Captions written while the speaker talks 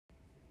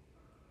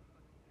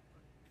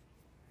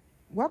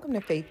Welcome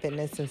to Faith,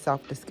 Fitness, and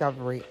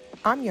Self-Discovery.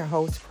 I'm your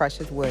host,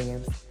 Precious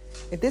Williams.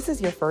 If this is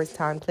your first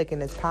time clicking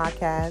this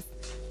podcast,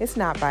 it's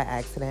not by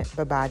accident,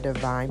 but by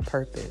divine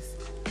purpose.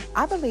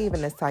 I believe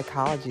in the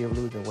psychology of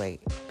losing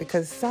weight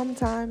because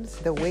sometimes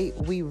the weight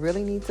we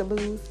really need to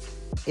lose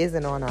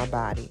isn't on our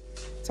body.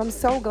 So I'm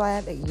so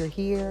glad that you're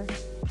here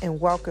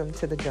and welcome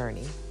to the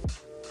journey.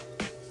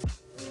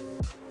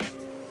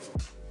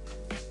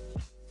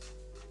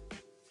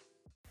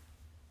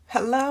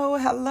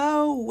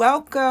 Hello,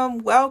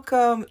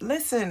 welcome.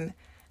 Listen,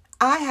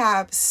 I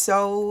have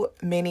so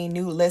many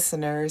new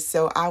listeners,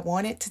 so I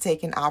wanted to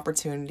take an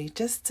opportunity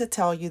just to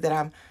tell you that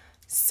I'm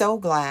so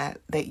glad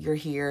that you're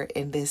here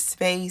in this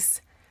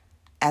space.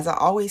 As I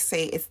always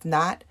say, it's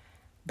not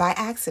by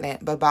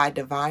accident, but by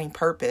divine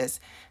purpose.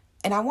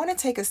 And I want to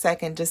take a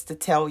second just to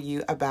tell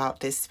you about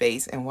this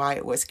space and why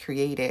it was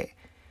created.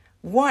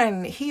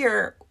 One,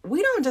 here,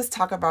 we don't just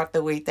talk about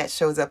the weight that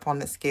shows up on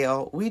the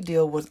scale. We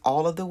deal with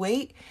all of the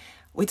weight.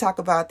 We talk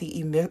about the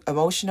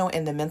emotional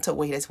and the mental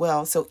weight as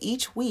well. So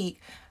each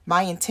week,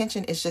 my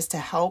intention is just to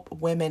help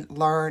women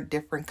learn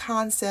different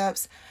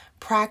concepts,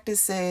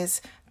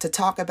 practices, to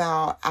talk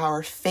about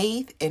our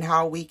faith and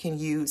how we can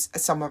use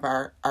some of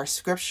our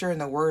scripture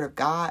and the word of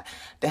God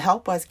to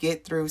help us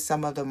get through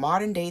some of the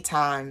modern day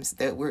times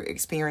that we're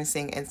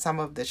experiencing and some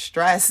of the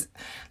stress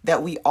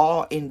that we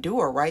all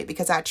endure, right?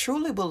 Because I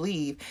truly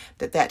believe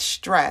that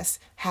stress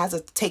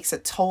takes a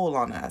toll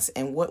on us,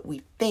 and what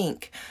we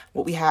think,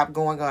 what we have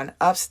going on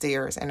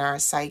upstairs in our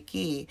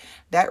psyche,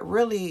 that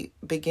really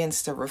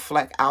begins to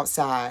reflect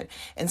outside.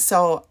 And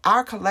so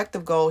our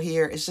collective goal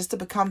here is just to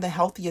become the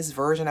healthiest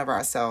version of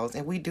ourselves.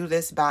 And we do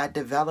this by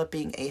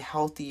developing a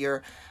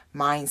healthier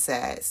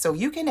mindset. So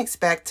you can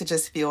expect to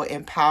just feel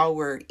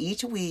empowered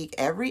each week,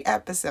 every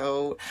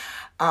episode,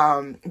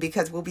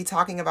 because we'll be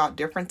talking about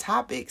different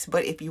topics.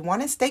 But if you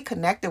want to stay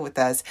connected with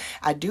us,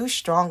 I do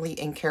strongly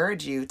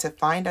encourage you to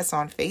find us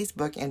on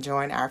Facebook and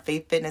join our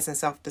Faith, Fitness, and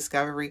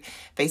Self-Discovery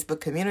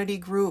Facebook community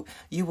group.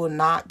 You will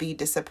not be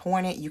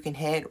disappointed. You can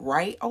head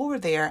right over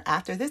there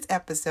after this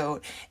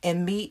episode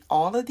and meet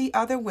all of the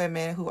other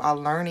women who are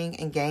learning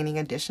and gaining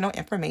additional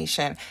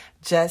information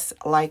just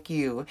like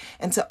you.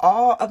 And to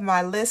all of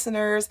my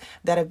listeners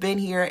that have been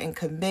here and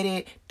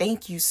committed,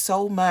 thank you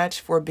so much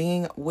for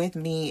being with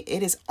me.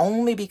 It is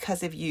only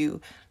because of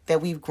you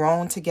that we've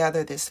grown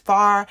together this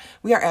far.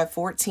 We are at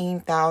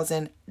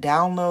 14,000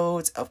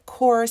 downloads. Of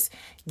course,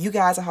 you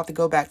guys will have to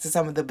go back to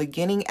some of the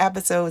beginning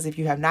episodes if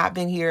you have not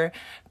been here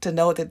to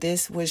know that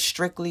this was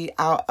strictly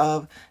out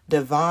of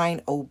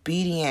divine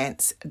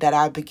obedience that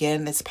I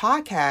began this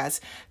podcast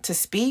to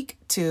speak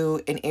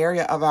to an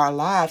area of our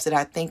lives that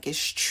I think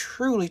is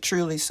truly,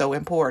 truly so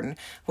important,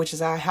 which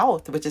is our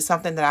health, which is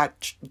something that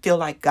I feel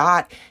like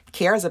God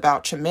cares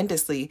about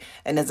tremendously.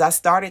 And as I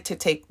started to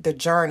take the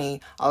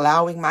journey,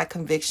 allowing my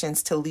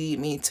convictions to lead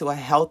me to a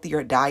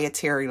healthier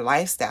dietary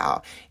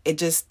lifestyle, it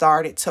just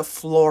started to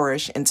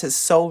flourish into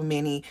so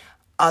many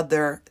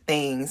other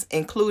things,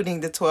 including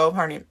the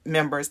 1,200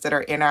 members that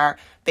are in our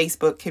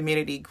Facebook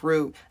community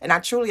group. And I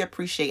truly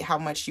appreciate how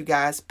much you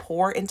guys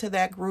pour into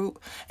that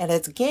group. And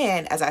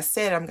as I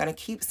said, I'm going to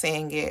keep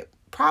saying it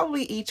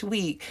probably each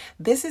week.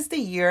 This is the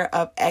year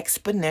of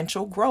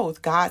exponential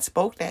growth. God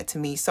spoke that to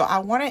me. So I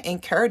want to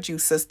encourage you,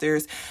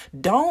 sisters,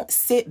 don't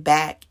sit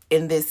back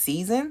in this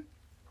season.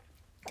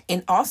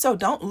 And also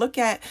don't look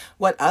at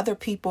what other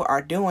people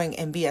are doing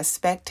and be a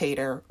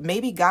spectator.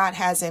 Maybe God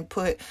hasn't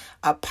put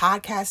a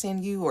podcast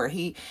in you, or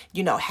he,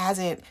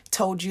 hasn't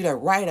told you to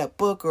write a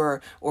book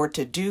or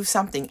to do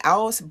something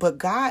else. But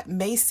God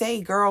may say,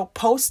 girl,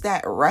 post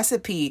that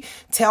recipe.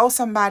 Tell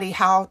somebody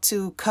how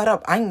to cut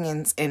up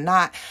onions and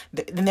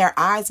their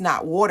eyes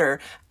not water.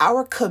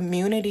 Our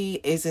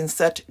community is in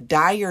such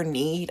dire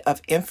need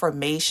of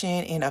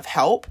information and of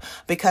help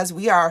because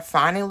we are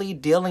finally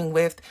dealing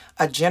with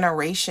a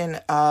generation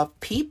of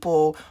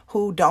people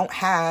who don't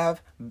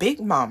have Big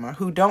Mama,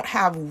 who don't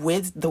have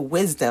the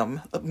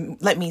wisdom.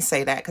 Let me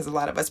say that because a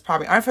lot of us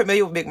probably aren't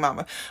familiar with Big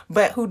Mama,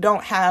 but who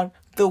don't have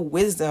the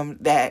wisdom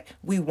that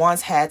we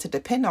once had to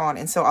depend on.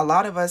 And so a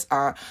lot of us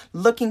are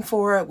looking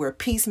for it. We're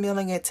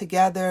piecemealing it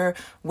together,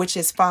 which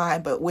is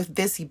fine. But with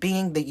this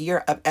being the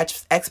year of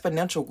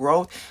exponential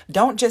growth,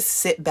 don't just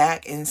sit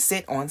back and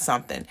sit on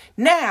something.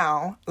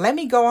 Now, let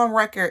me go on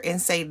record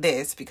and say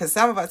this, because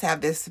some of us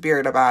have this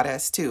spirit about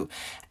us too.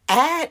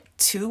 Add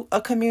to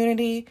a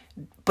community,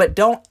 but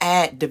don't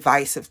add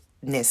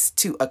divisiveness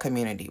to a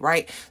community,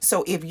 right?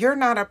 So if you're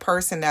not a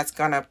person that's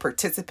going to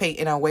participate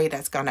in a way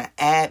that's going to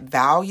add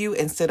value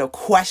instead of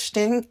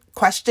questioning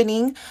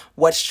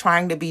what's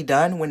trying to be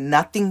done when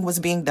nothing was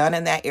being done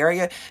in that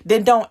area,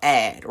 then don't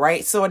add,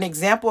 right? So an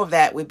example of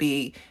that would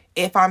be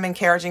if I'm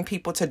encouraging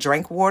people to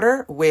drink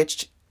water,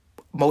 which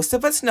most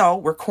of us know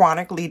we're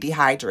chronically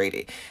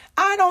dehydrated.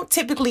 I don't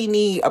typically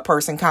need a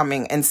person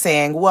coming and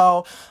saying,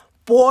 well,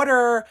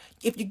 water,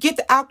 if you get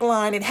the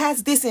alkaline, it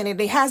has this in it,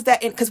 it has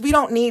that in, because we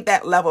don't need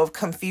that level of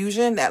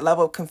confusion. That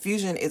level of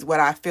confusion is what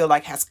I feel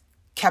like has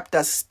kept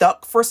us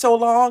stuck for so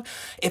long.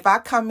 If I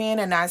come in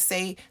and I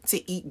say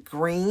to eat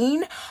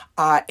green,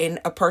 and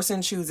a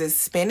person chooses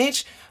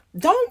spinach,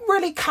 don't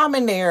really come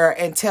in there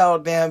and tell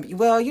them,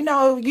 well,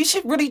 you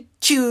should really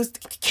choose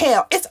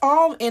kale. It's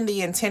all in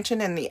the intention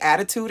and the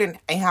attitude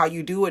and how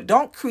you do it.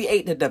 Don't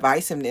create the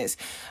divisiveness.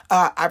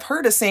 I've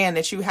heard a saying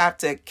that you have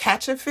to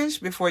catch a fish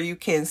before you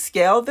can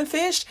scale the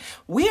fish.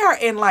 We are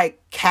in like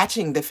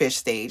catching the fish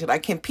stage.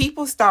 Like, can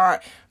people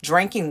start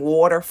drinking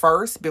water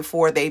first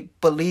before they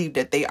believe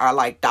that they are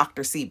like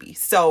Dr. Sebi?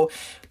 So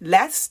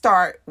let's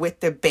start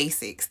with the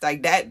basics.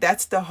 Like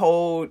that's the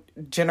whole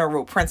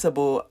general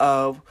principle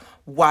of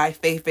why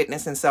Faith,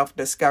 Fitness, and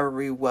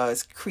Self-Discovery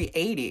was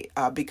created,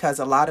 because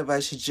a lot of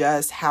us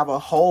just have a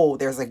hole.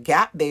 There's a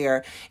gap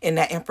there in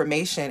that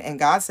information. And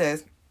God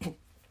says,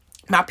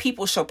 my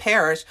people shall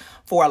perish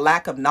for a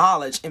lack of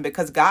knowledge. And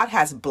because God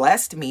has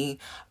blessed me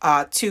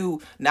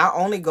to not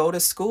only go to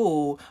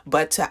school,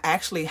 but to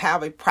actually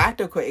have a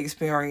practical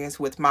experience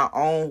with my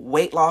own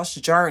weight loss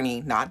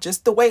journey, not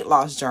just the weight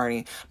loss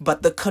journey,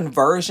 but the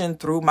conversion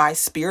through my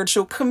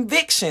spiritual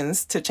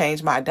convictions to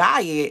change my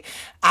diet,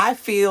 I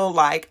feel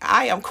like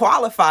I am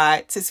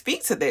qualified to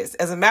speak to this.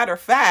 As a matter of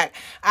fact,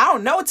 I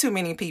don't know too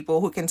many people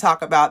who can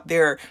talk about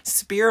their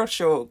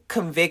spiritual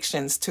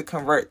convictions to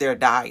convert their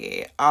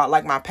diet.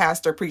 Like my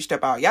pastor preached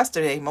about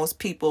yesterday, most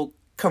people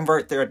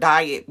convert their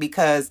diet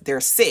because they're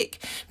sick.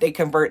 They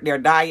convert their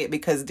diet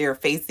because they're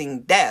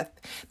facing death.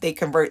 They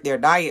convert their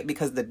diet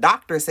because the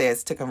doctor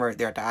says to convert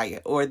their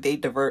diet, or they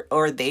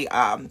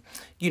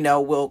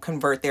will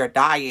convert their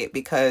diet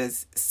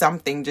because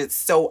something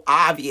just so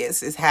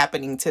obvious is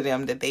happening to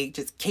them that they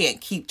just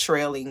can't keep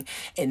trailing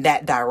in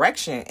that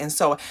direction. And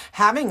so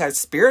having a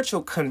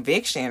spiritual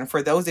conviction,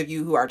 for those of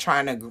you who are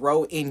trying to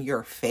grow in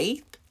your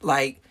faith,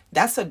 like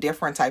that's a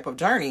different type of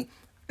journey.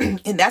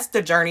 And that's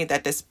the journey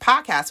that this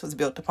podcast was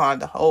built upon,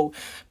 the whole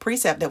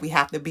precept that we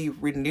have to be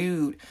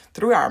renewed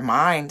through our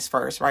minds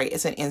first, right?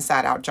 It's an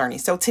inside out journey.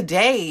 So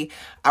today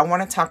I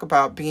want to talk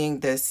about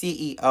being the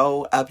CEO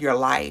of your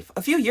life.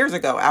 A few years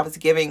ago, I was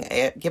given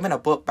a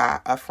book by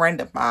a friend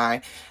of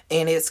mine,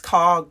 and it's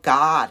called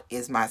God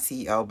is My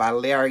CEO by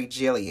Larry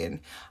Gillian.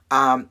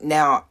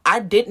 Now, I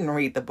didn't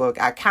read the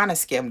book. I kind of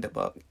skimmed the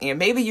book. And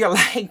maybe you're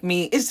like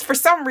me. It's for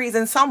some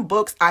reason, some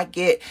books I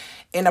get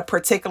in a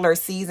particular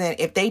season,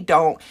 if they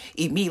don't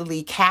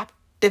immediately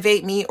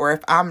captivate me, or if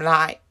I'm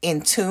not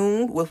in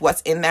tune with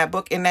what's in that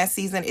book in that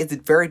season, it's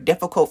very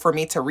difficult for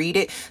me to read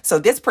it. So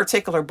this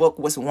particular book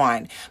was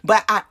one.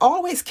 But I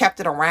always kept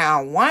it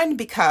around. One,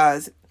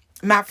 because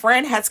my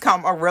friend has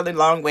come a really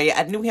long way.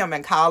 I knew him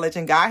in college,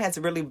 and God has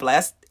really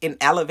blessed and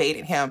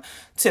elevated him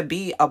to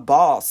be a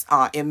boss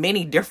in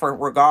many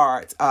different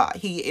regards.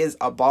 He is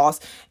a boss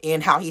in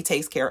how he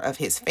takes care of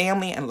his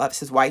family and loves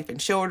his wife and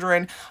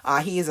children.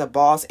 He is a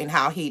boss in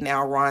how he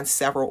now runs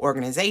several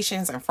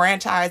organizations and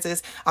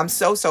franchises. I'm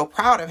so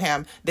proud of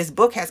him. This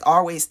book has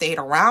always stayed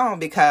around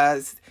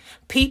because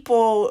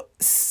people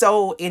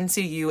sow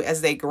into you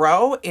as they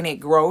grow, and it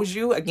grows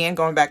you. Again,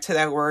 going back to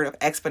that word of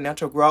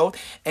exponential growth.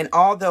 And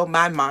although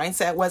my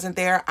mindset wasn't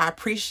there, I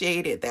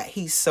appreciated that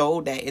he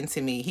sowed that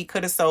into me. He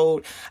could have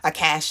sold a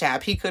Cash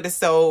App. He could have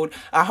sold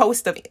a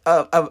host of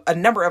a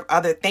number of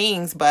other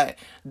things, but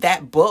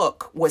that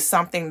book was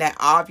something that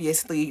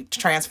obviously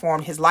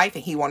transformed his life,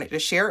 and he wanted to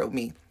share it with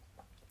me.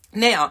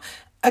 Now,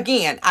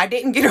 again, I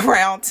didn't get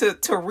around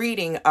to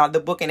reading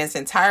the book in its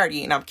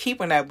entirety, and I'm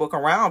keeping that book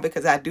around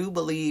because I do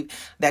believe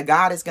that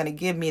God is going to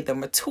give me the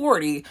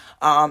maturity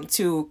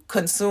to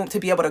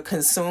be able to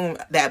consume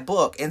that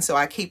book, and so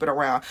I keep it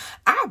around.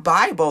 Our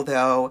Bible,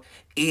 though,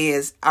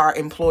 is our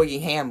employee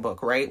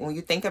handbook, right? When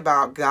you think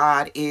about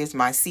God is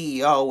my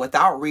CEO,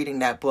 without reading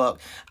that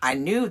book, I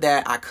knew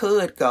that I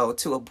could go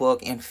to a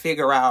book and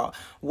figure out,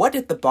 what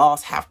did the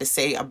boss have to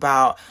say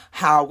about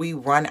how we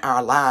run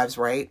our lives,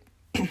 right?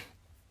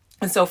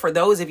 And so for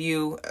those of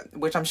you,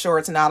 which I'm sure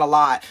it's not a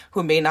lot,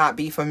 who may not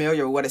be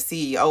familiar with what a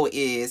CEO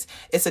is,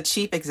 it's a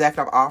chief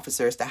executive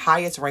officer. It's the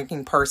highest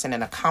ranking person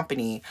in a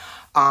company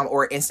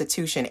or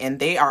institution, and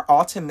they are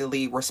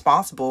ultimately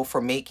responsible for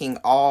making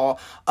all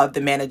of the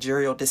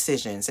managerial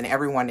decisions, and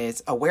everyone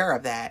is aware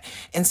of that.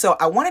 And so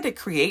I wanted to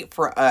create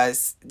for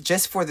us,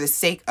 just for the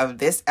sake of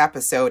this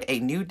episode, a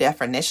new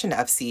definition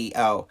of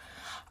CEO.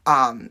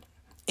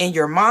 In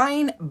your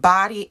mind,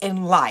 body,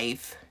 and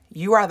life,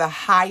 you are the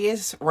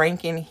highest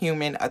ranking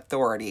human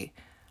authority,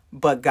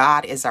 but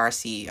God is our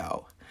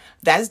CEO.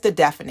 That's the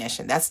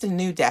definition. That's the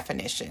new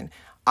definition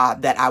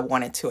that I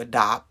wanted to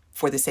adopt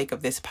for the sake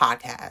of this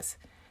podcast.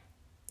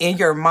 In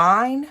your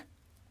mind,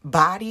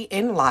 body,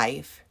 and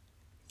life,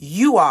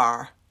 you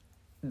are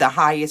the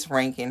highest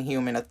ranking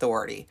human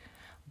authority,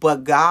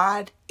 but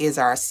God is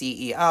our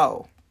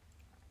CEO.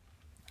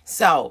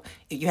 So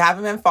if you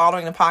haven't been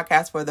following the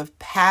podcast for the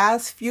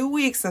past few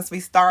weeks since we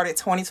started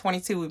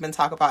 2022, we've been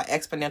talking about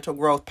exponential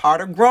growth.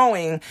 Part of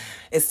growing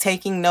is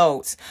taking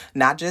notes,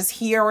 not just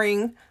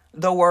hearing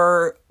the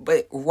word,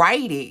 but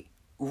write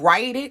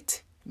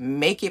it,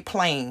 make it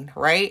plain,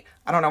 right?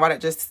 I don't know why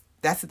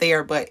that's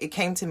there, but it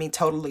came to me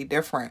totally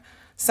different.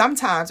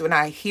 sometimes when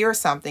I hear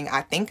something,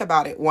 I think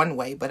about it one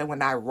way, but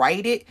when I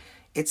write it,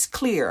 it's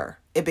clear.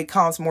 It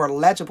becomes more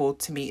legible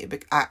to me.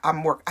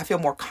 I feel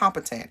more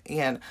competent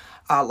and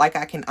like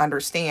I can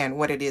understand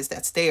what it is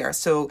that's there.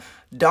 So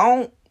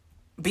don't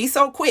be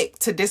so quick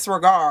to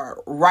disregard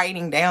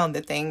writing down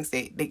the things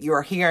that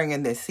you're hearing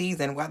in this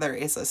season, whether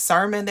it's a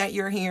sermon that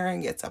you're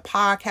hearing, it's a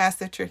podcast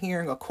that you're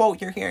hearing, a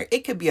quote you're hearing.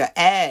 It could be an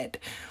ad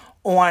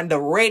on the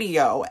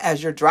radio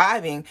as you're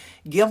driving.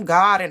 Give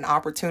God an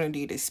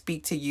opportunity to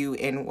speak to you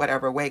in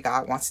whatever way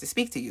God wants to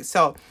speak to you.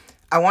 So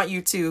I want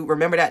you to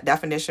remember that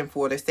definition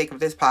for the sake of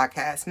this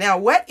podcast. Now,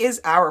 what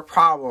is our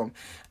problem?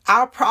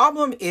 Our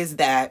problem is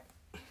that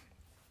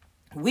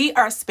we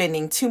are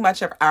spending too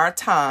much of our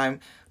time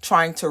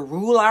trying to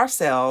rule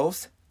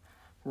ourselves,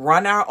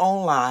 run our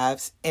own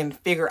lives, and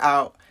figure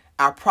out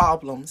our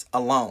problems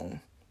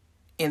alone.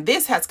 And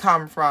this has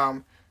come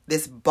from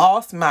this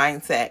boss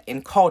mindset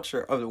and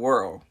culture of the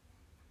world.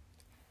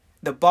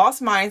 The boss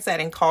mindset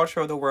and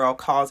culture of the world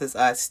causes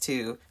us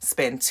to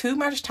spend too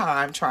much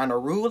time trying to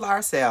rule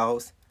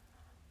ourselves,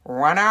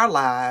 run our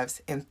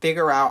lives, and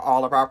figure out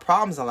all of our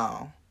problems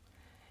alone.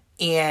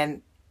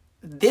 And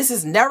this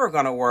is never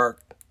going to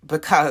work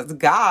because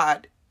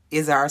God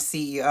is our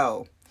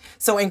CEO.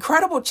 So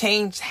incredible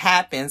change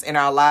happens in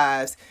our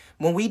lives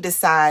when we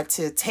decide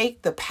to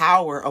take the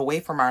power away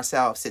from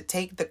ourselves, to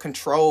take the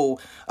control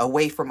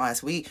away from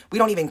us. We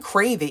don't even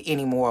crave it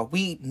anymore.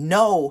 We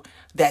know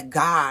that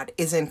God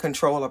is in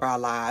control of our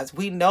lives.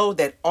 We know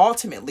that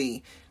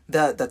ultimately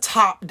the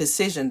top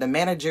decision, the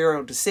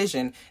managerial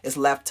decision, is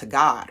left to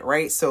God,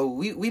 right? So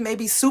we may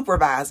be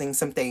supervising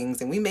some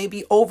things and we may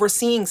be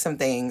overseeing some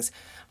things,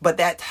 but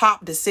that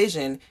top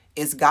decision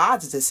is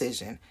God's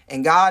decision.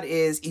 And God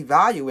is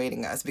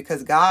evaluating us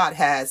because God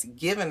has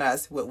given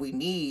us what we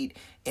need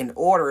in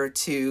order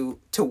to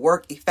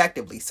work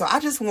effectively. So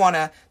I just want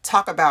to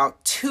talk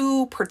about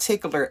two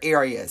particular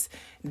areas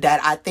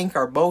that I think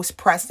are most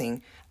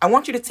pressing. I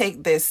want you to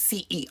take this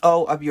CEO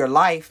of your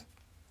life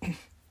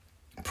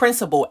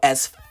principle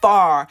as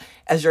far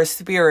as your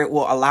spirit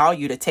will allow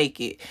you to take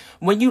it.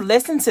 When you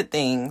listen to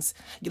things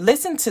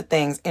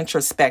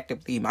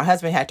introspectively. My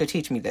husband had to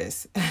teach me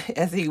this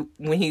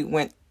when he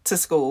went to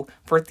school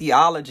for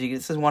theology.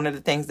 This is one of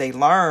the things they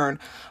learn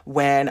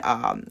when,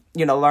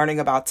 learning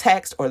about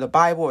text or the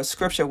Bible or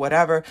scripture,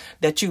 whatever,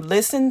 that you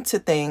listen to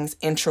things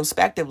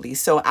introspectively.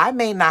 So I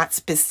may not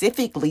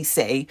specifically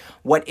say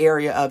what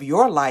area of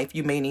your life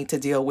you may need to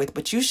deal with,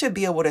 but you should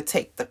be able to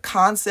take the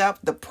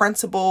concept, the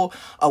principle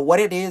of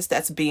what it is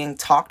that's being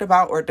talked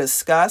about or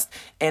discussed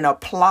and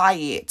apply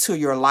it to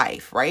your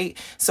life, right?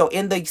 So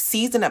in the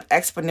season of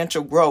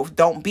exponential growth,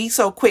 don't be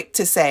so quick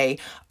to say,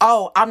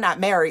 oh, I'm not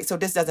married, so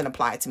this doesn't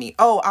apply to me.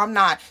 Oh, I'm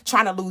not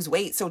trying to lose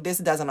weight, so this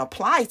doesn't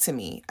apply to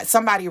me.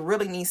 Somebody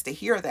really needs to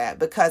hear that,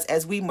 because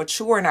as we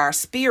mature in our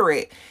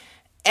spirit,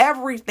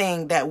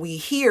 everything that we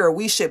hear,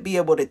 we should be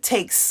able to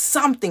take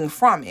something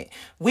from it.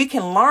 We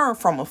can learn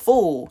from a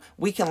fool.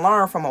 We can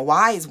learn from a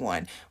wise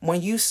one.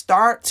 When you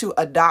start to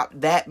adopt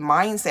that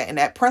mindset and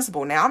that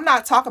principle. Now, I'm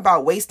not talking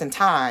about wasting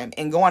time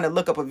and going to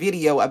look up a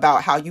video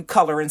about how you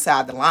color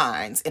inside the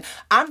lines.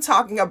 I'm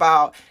talking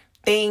about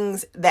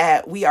things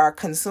that we are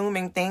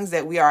consuming, things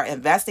that we are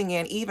investing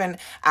in. Even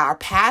our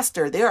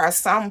pastor, there are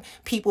some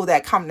people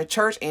that come to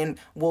church and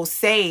will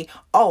say,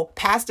 oh,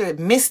 pastor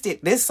missed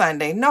it this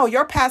Sunday. No,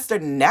 your pastor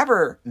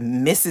never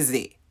misses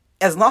it.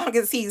 As long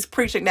as he's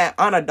preaching that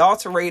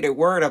unadulterated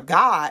word of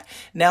God.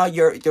 Now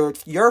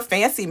your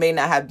fancy may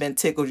not have been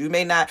tickled. You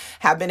may not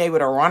have been able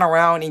to run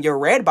around in your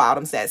red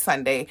bottoms that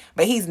Sunday,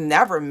 but he's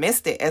never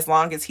missed it as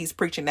long as he's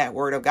preaching that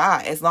word of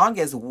God. As long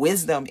as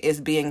wisdom is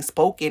being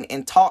spoken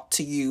and taught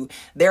to you,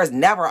 there's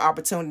never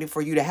opportunity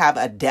for you to have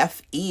a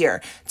deaf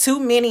ear. Too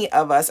many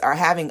of us are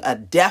having a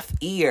deaf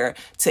ear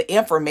to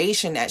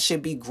information that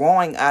should be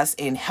growing us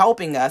and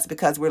helping us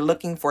because we're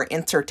looking for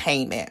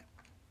entertainment.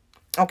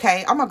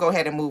 Okay, I'm going to go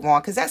ahead and move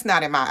on because that's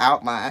not in my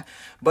outline.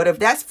 But if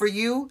that's for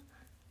you,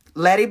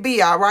 let it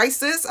be. All right,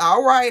 sis?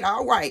 All right.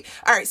 All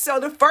right, so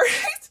the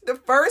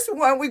first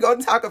one we're going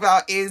to talk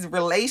about is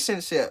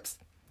relationships.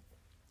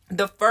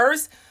 The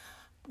first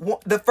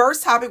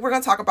topic we're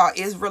going to talk about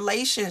is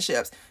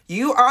relationships.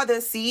 You are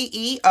the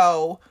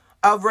CEO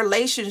of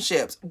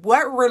relationships.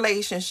 What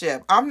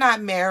relationship? I'm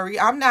not married.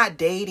 I'm not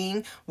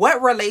dating.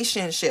 What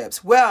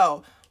relationships?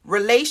 Well,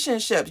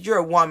 relationships. You're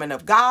a woman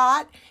of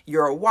God.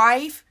 You're a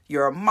wife.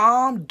 You're a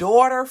mom,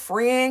 daughter,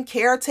 friend,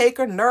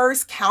 caretaker,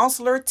 nurse,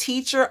 counselor,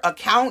 teacher,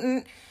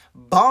 accountant,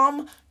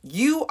 bum.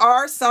 You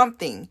are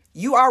something.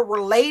 You are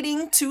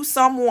relating to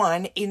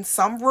someone in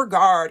some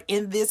regard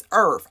in this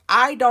earth.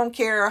 I don't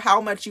care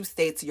how much you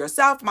stay to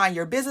yourself, mind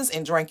your business,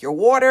 and drink your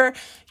water.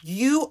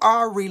 You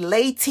are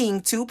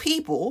relating to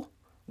people,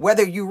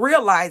 whether you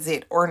realize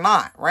it or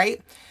not,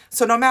 right?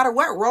 So no matter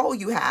what role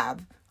you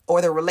have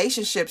or the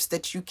relationships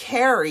that you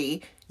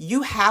carry,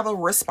 you have a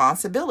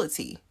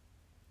responsibility.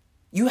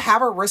 You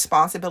have a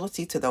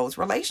responsibility to those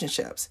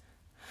relationships.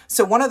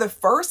 So one of the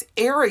first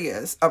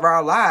areas of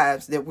our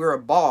lives that we're a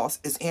boss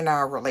is in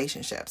our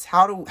relationships.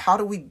 How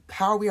are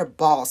we a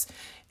boss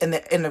in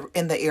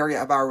the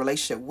area of our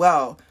relationship?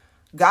 Well,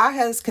 God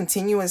has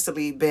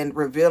continuously been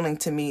revealing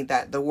to me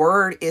that the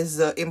word is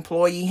the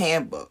employee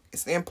handbook.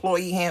 It's the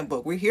employee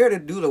handbook. We're here to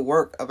do the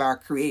work of our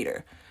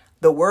creator.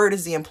 The word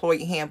is the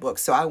employee handbook.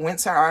 So I went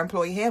to our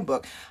employee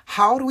handbook.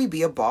 How do we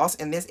be a boss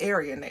in this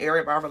area, in the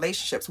area of our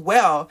relationships?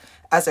 Well,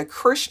 as a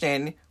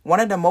Christian, one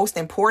of the most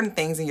important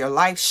things in your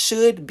life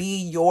should be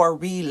your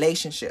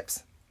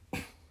relationships.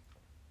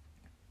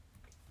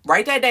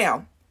 Write that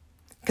down,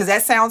 because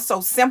that sounds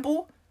so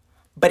simple,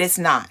 but it's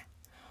not.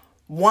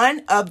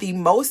 One of the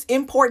most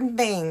important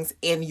things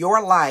in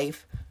your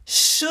life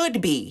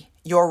should be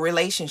your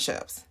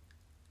relationships.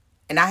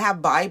 And I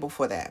have Bible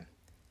for that.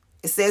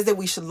 It says that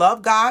we should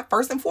love God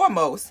first and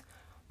foremost.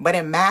 But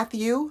in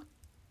Matthew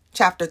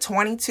chapter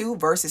 22,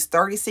 verses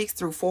 36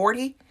 through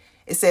 40,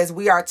 it says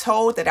we are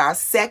told that our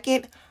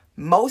second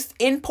most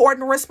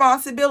important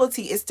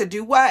responsibility is to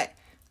do what?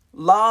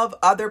 Love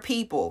other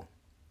people.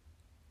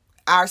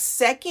 Our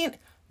second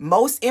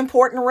most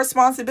important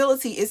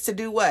responsibility is to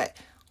do what?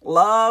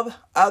 Love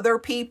other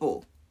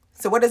people.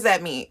 So what does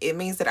that mean? It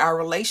means that our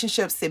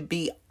relationships should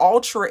be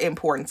ultra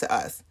important to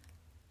us.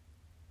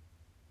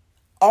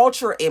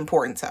 Ultra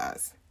important to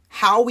us.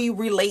 How we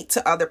relate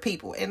to other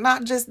people, and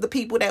not just the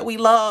people that we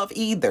love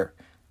either.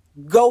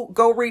 Go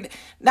read.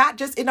 Not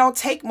just, it don't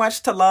take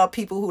much to love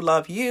people who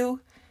love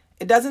you.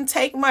 It doesn't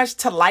take much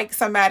to like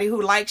somebody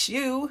who likes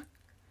you.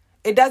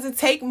 It doesn't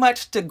take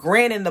much to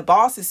grin in the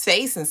boss's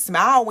face and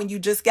smile when you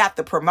just got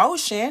the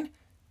promotion.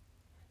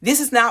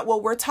 This is not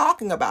what we're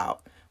talking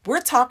about.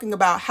 We're talking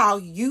about how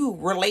you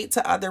relate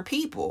to other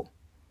people,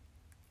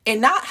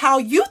 and not how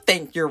you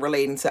think you're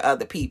relating to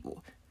other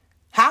people.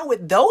 How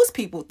would those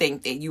people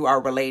think that you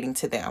are relating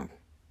to them,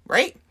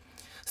 right?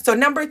 So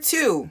number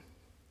 2,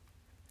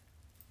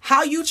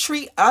 how you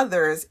treat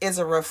others is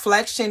a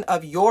reflection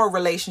of your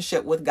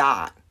relationship with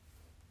God.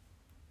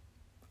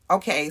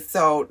 Okay,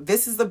 so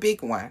this is a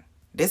big one.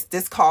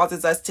 This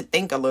causes us to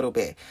think a little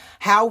bit.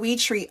 How we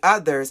treat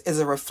others is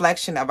a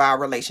reflection of our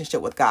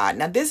relationship with God.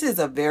 Now, this is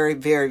a very,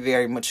 very,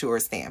 very mature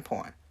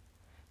standpoint.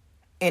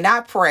 And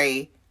I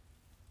pray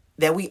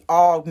that we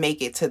all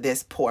make it to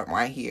this point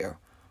right here,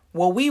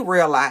 where we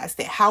realize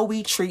that how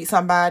we treat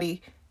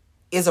somebody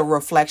is a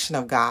reflection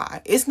of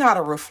God. It's not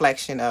a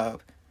reflection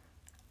of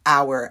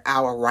our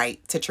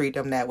right to treat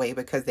them that way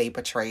because they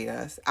betrayed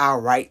us, our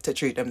right to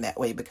treat them that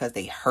way because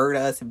they hurt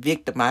us,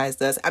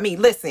 victimized us. I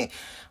mean, listen,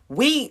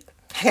 we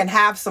can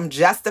have some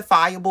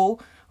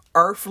justifiable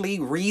earthly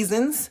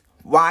reasons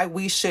why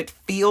we should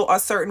feel a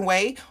certain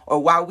way, or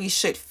why we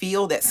should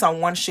feel that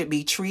someone should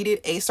be treated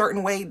a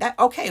certain way. That,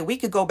 okay, we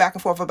could go back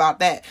and forth about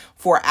that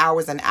for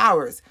hours and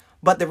hours.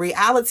 But the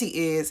reality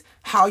is,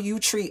 how you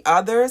treat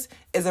others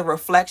is a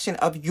reflection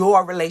of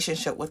your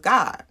relationship with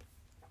God.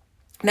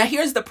 Now,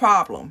 here's the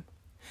problem.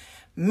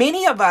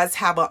 Many of us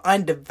have an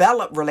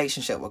undeveloped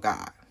relationship with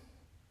God.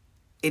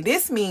 And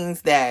this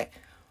means that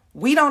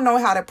we don't know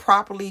how to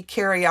properly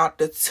carry out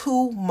the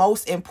 2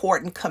 most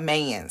important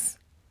commands.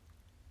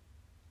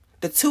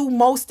 The 2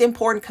 most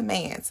important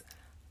commands.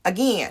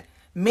 Again,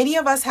 many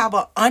of us have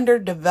an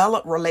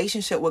underdeveloped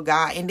relationship with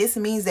God. And this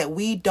means that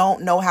we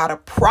don't know how to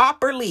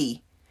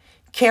properly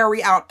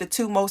carry out the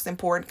 2 most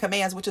important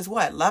commands, which is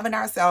what? Loving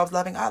ourselves,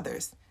 loving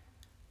others.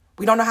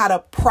 We don't know how to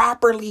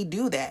properly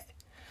do that.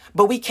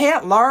 But we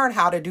can't learn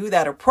how to do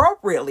that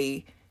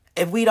appropriately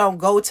if we don't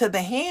go to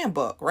the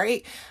handbook,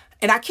 right?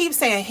 And I keep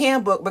saying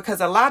handbook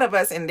because a lot of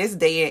us in this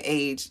day and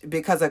age,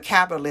 because of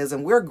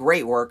capitalism, we're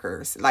great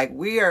workers. Like,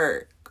 we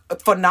are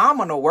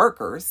phenomenal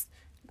workers.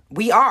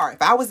 We are.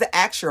 If I was to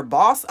ask your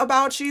boss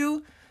about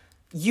you,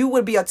 you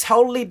would be a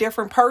totally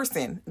different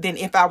person than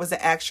if I was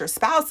to ask your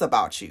spouse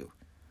about you,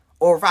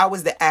 or if I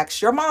was to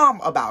ask your mom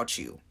about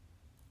you,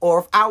 or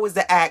if I was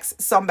to ask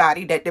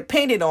somebody that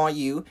depended on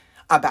you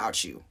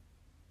about you.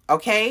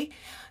 Okay?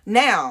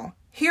 Now,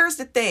 here's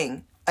the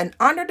thing. An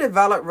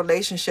underdeveloped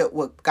relationship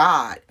with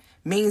God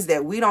means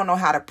that we don't know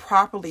how to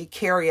properly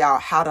carry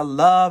out how to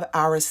love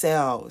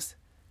ourselves.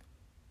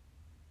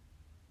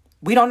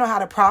 We don't know how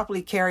to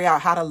properly carry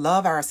out how to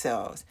love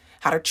ourselves,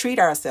 how to treat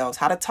ourselves,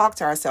 how to talk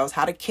to ourselves,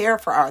 how to care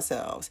for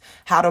ourselves,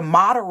 how to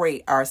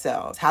moderate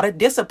ourselves, how to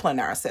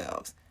discipline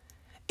ourselves.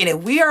 And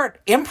if we are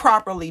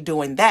improperly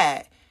doing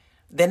that,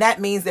 then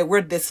that means that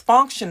we're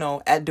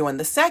dysfunctional at doing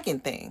the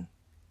second thing,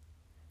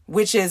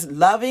 which is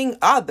loving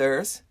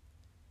others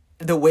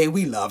the way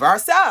we love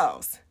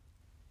ourselves.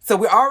 So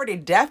we're already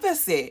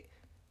deficit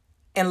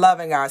in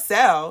loving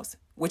ourselves,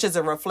 which is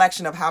a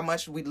reflection of how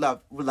much we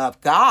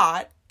love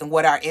God and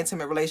what our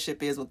intimate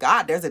relationship is with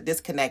God. There's a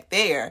disconnect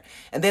there.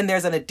 And then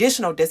there's an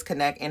additional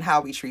disconnect in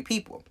how we treat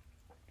people.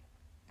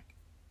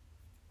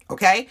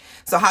 Okay?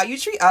 So how you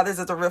treat others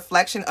is a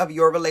reflection of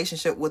your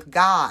relationship with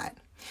God.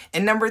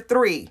 And number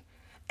 3,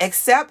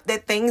 accept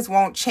that things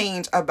won't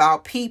change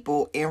about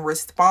people and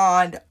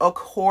respond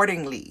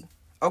accordingly.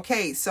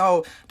 Okay,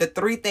 so the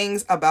 3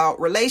 things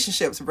about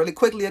relationships, really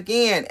quickly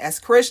again,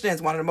 as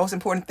Christians, one of the most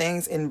important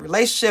things in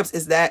relationships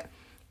is that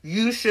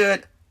you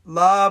should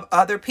Love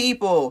other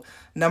people.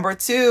 Number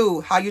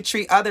two, how you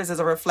treat others is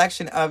a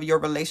reflection of your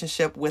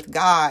relationship with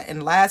God.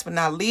 And last but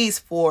not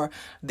least, for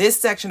this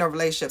section of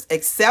relationships,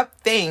 accept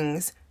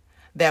things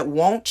that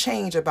won't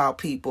change about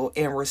people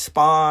and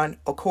respond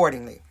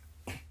accordingly.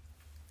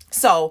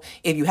 So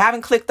if you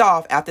haven't clicked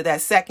off after that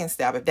second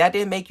step, if that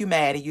didn't make you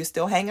mad and you're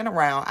still hanging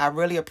around, I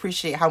really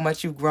appreciate how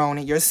much you've grown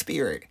in your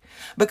spirit.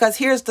 Because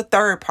here's the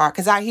third part,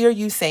 because I hear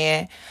you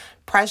saying,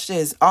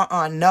 Precious,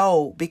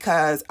 no,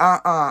 because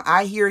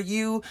I hear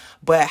you,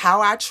 but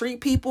how I treat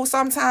people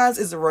sometimes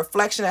is a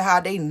reflection of how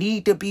they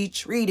need to be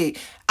treated.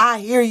 I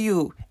hear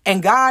you,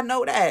 and God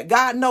know that.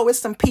 God know it's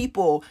some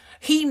people,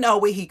 he know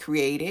what he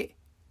created.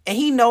 And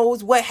he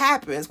knows what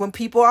happens when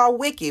people are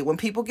wicked, when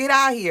people get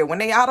out here, when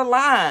they out of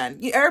line.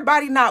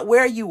 Everybody not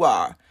where you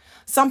are.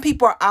 Some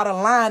people are out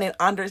of line and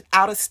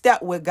out of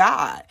step with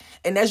God.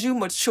 And as you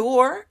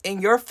mature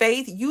in your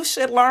faith, you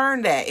should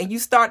learn that. And you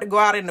start to go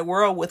out in the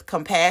world with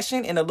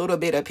compassion and a little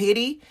bit of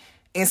pity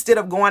instead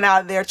of going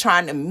out there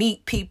trying to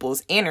meet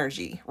people's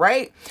energy,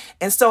 right?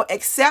 And so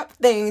accept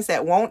things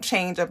that won't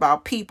change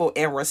about people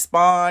and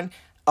respond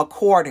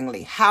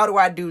accordingly. How do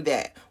I do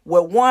that?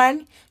 Well,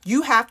 one,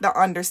 you have to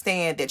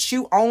understand that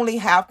you only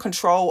have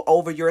control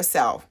over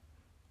yourself.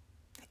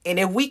 And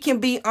if we can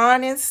be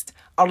honest,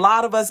 a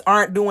lot of us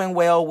aren't doing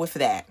well with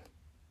that.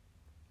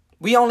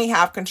 We only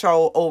have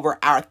control over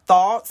our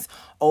thoughts,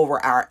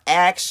 over our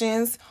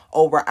actions,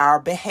 over our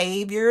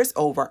behaviors,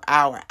 over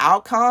our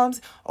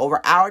outcomes, over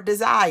our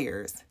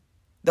desires.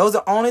 Those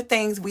are only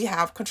things we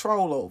have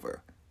control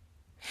over.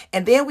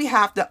 And then we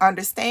have to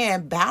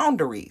understand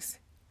boundaries.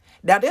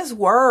 Now, this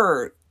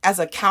word, as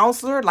a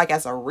counselor, like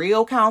as a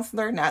real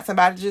counselor, not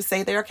somebody just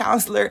say they're a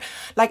counselor,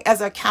 like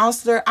as a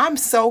counselor, I'm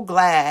so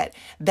glad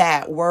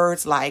that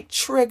words like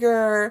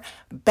trigger,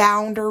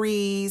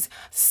 boundaries,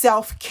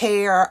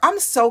 self-care, I'm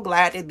so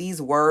glad that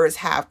these words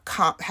have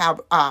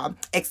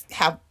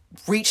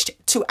reached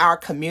to our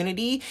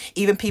community.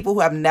 Even people who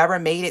have never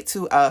made it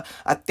to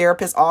a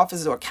therapist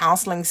office or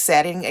counseling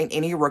setting in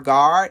any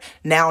regard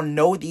now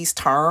know these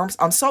terms.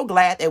 I'm so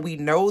glad that we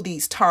know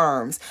these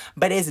terms,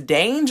 but it's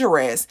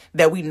dangerous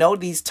that we know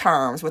these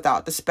terms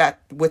without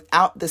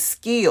the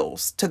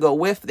skills to go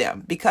with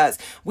them, because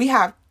we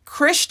have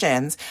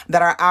Christians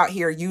that are out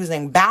here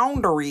using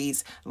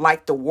boundaries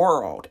like the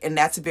world. And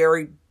that's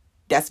very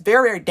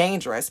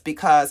dangerous,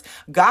 because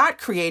God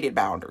created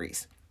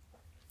boundaries.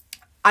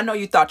 I know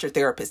you thought your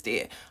therapist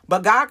did,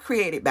 but God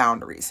created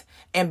boundaries,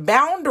 and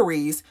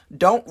boundaries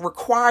don't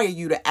require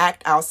you to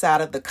act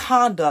outside of the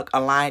conduct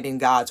aligned in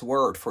God's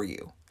word for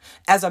you.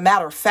 As a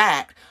matter of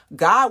fact,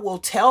 God will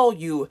tell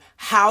you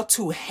how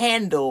to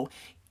handle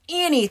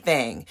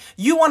anything.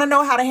 You want to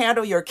know how to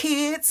handle your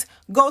kids?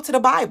 Go to the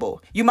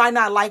Bible. You might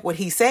not like what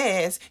he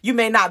says. You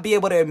may not be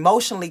able to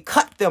emotionally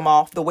cut them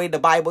off the way the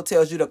Bible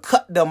tells you to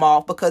cut them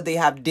off because they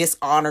have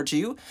dishonored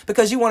you,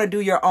 because you want to do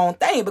your own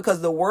thing,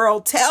 because the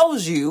world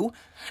tells you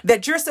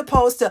that you're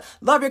supposed to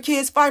love your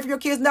kids, fight for your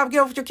kids, never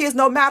give up your kids,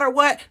 no matter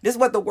what. This is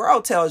what the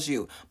world tells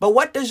you. But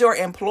what does your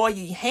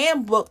employee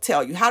handbook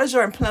tell you? How does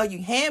your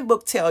employee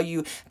handbook tell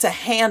you to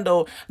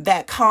handle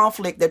that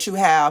conflict that you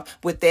have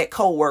with that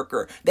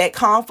coworker, that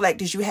conflict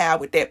that you have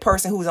with that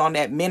person who's on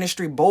that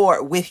ministry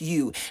board with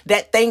you,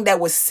 that thing that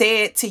was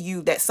said to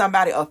you that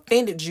somebody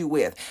offended you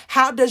with?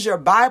 How does your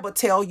Bible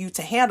tell you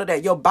to handle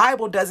that? Your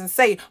Bible doesn't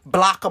say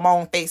block them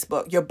on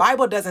Facebook. Your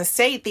Bible doesn't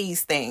say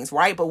these things,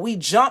 right? But we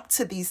jump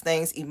to these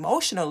things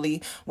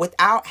emotionally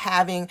without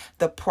having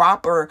the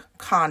proper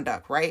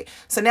conduct, right?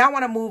 So now I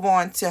want to move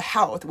on to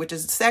health, which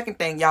is the second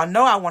thing. Y'all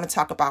know I want to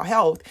talk about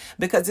health,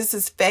 because this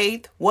is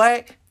faith,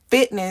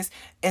 fitness,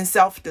 and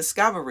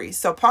self-discovery.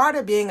 So part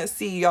of being a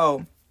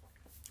CEO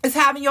is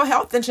having your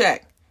health in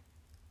check.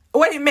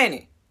 Wait a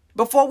minute.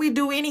 Before we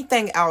do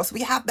anything else,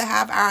 we have to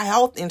have our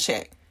health in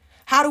check.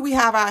 How do we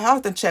have our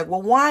health in check?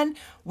 Well, one,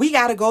 we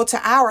got to go to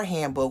our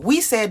handbook.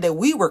 We said that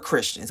we were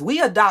Christians. We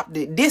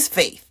adopted this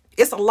faith.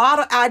 It's a lot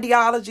of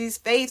ideologies,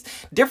 faiths,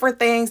 different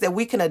things that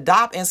we can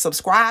adopt and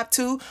subscribe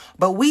to.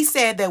 But we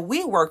said that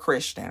we were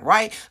Christian,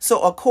 right?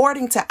 So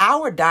according to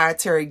our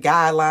dietary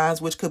guidelines,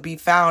 which could be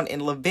found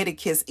in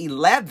Leviticus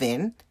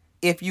 11,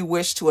 if you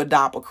wish to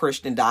adopt a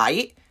Christian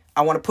diet,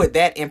 I want to put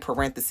that in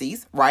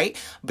parentheses, right?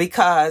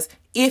 Because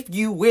if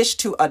you wish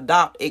to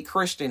adopt a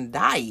Christian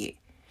diet,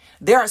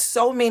 there are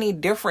so many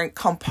different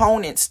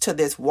components to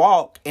this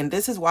walk. And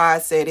this is why I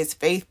said it's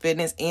faith,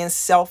 fitness, and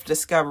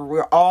self-discovery.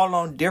 We're all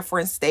on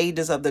different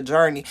stages of the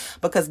journey,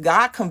 because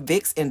God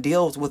convicts and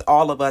deals with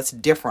all of us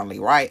differently,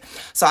 right?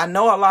 So I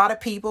know a lot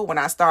of people, when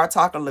I start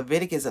talking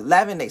Leviticus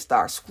 11, they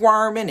start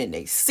squirming in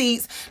their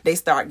seats. They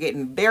start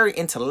getting very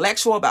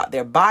intellectual about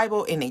their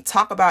Bible, and they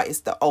talk about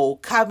it's the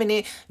old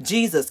covenant.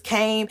 Jesus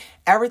came.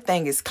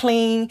 Everything is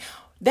clean.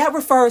 That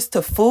refers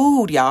to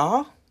food,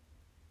 y'all.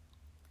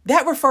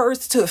 That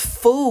refers to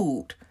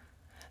food.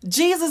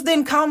 Jesus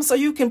didn't come so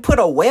you can put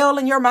a well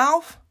in your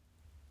mouth.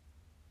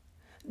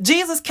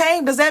 Jesus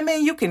came. Does that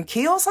mean you can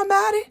kill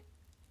somebody?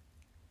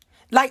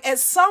 Like, at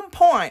some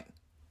point,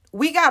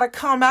 we got to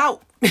come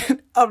out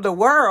of the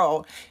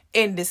world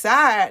and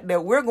decide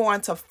that we're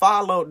going to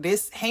follow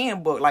this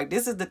handbook. Like,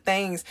 this is the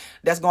things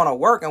that's going to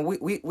work, and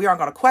we aren't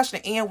going to question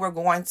it, and we're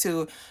going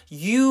to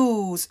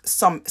use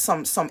some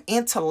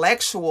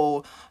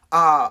intellectual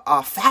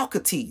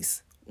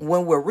faculties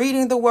when we're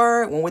reading the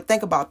word, when we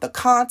think about the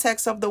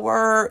context of the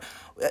word.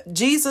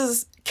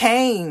 Jesus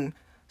came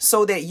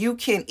so that you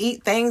can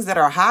eat things that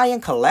are high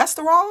in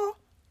cholesterol,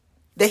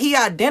 that he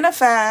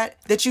identified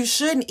that you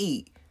shouldn't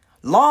eat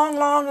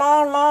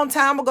long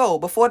time ago,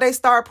 before they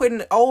start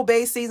putting Old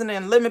Bay seasoning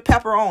and lemon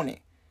pepper on it.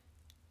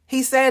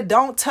 He said,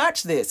 don't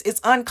touch this.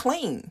 It's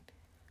unclean.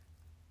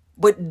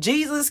 But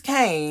Jesus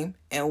came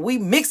and we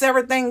mix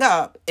everything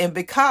up. And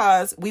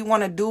because we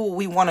want to do what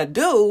we want to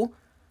do,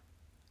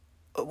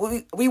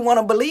 we want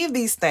to believe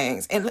these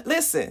things. And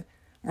listen,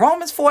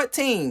 Romans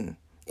 14,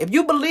 if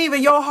you believe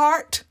in your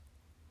heart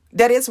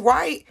that it's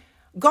right,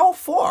 go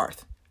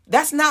forth.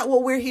 That's not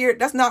what we're here.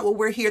 That's not what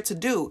we're here to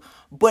do.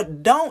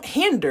 But don't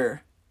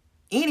hinder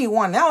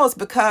anyone else,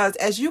 because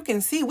as you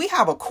can see, we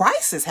have a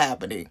crisis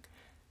happening.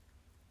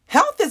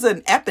 Health is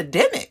an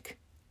epidemic.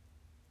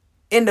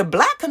 In the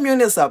Black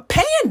community, it's a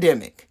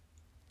pandemic.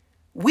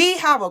 We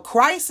have a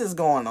crisis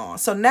going on.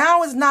 So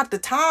now is not the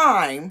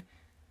time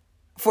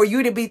for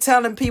you to be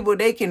telling people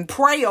they can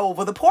pray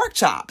over the pork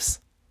chops.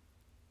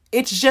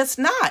 It's just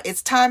not.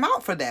 It's time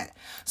out for that.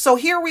 So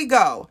here we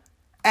go.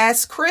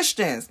 As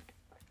Christians,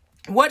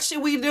 what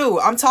should we do?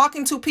 I'm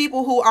talking to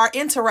people who are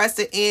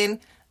interested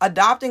in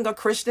adopting a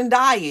Christian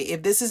diet.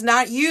 If this is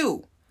not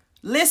you,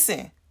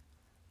 listen,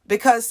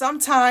 because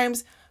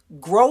sometimes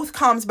growth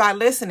comes by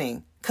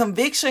listening.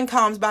 Conviction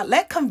comes by,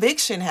 let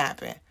conviction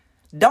happen.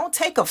 Don't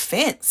take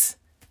offense.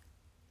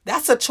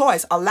 That's a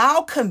choice.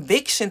 Allow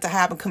conviction to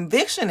happen.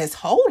 Conviction is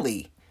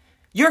holy.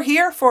 You're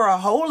here for a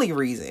holy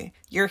reason.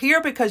 You're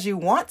here because you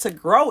want to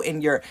grow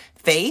in your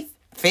faith,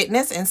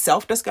 fitness, and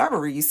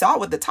self-discovery. You saw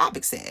what the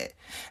topic said.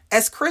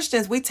 As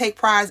Christians, we take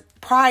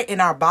pride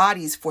in our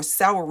bodies for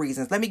several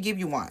reasons. Let me give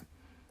you one.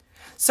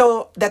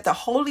 So that the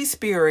Holy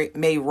Spirit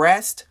may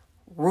rest,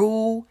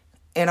 rule,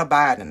 and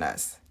abide in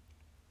us.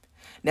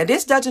 Now,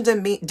 this doesn't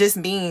just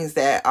means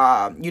that,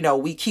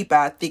 we keep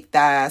our thick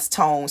thighs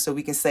toned so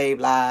we can save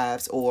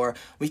lives, or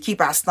we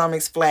keep our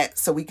stomachs flat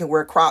so we can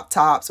wear crop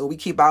tops, or we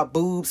keep our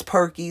boobs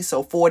perky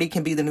so 40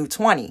 can be the new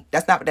 20.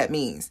 That's not what that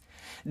means.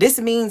 This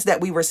means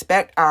that we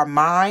respect our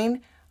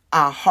mind,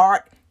 our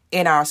heart,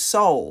 and our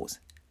souls,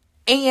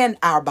 and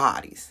our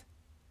bodies.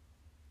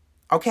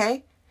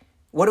 Okay?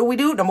 What do we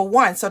do? Number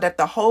one, so that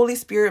the Holy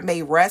Spirit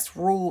may rest,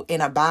 rule,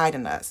 and abide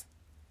in us.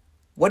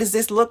 What does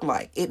this look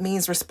like? It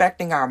means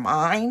respecting our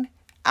mind,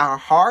 our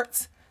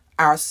hearts,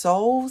 our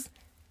souls,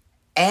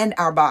 and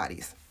our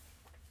bodies.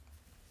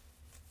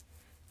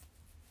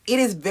 It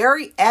is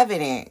very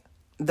evident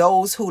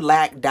those who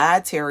lack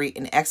dietary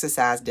and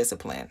exercise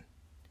discipline.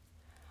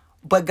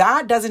 But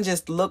God doesn't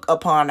just look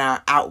upon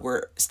our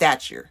outward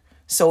stature.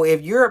 So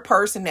if you're a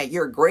person that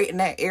you're great in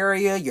that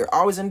area, you're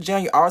always in the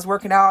gym, you're always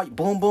working out,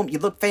 boom, boom, you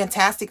look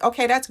fantastic.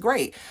 Okay, that's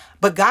great.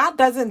 But God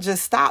doesn't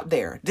just stop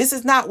there. This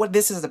is not what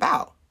this is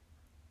about.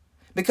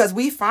 Because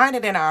we find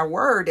it in our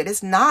word that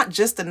it's not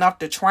just enough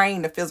to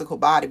train the physical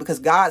body, because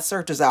God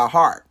searches our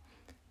heart.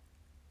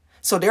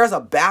 So there's a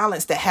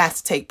balance that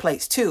has to take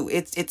place too.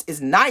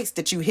 It's nice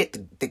that you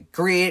hit the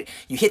grid,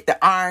 you hit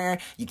the iron,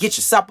 you get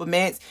your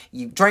supplements,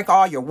 you drink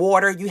all your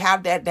water, you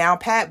have that down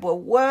pat. But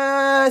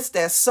what's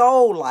that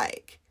soul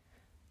like?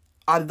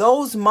 Are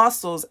those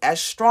muscles as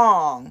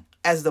strong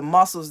as the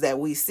muscles that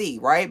we see,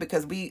 right?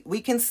 Because we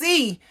can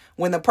see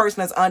when the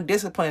person is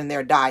undisciplined in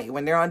their diet,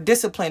 when they're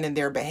undisciplined in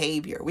their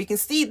behavior. We can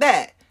see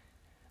that.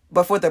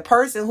 But for the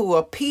person who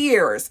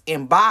appears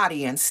in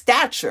body and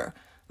stature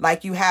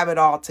like you have it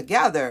all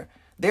together,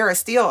 there is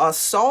still a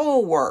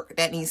soul work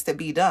that needs to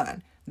be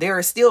done. There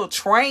is still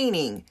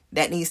training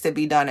that needs to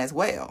be done as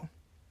well.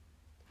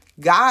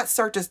 God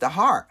searches the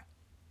heart.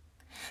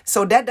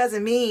 So that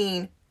doesn't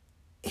mean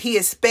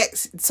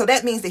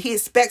that means that he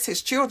expects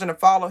his children to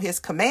follow his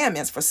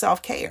commandments for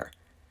self-care.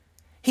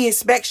 He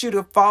expects you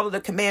to follow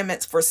the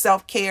commandments for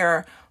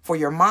self-care for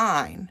your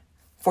mind,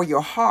 for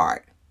your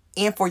heart,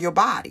 and for your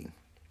body.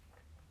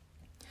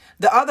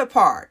 The other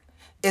part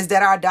is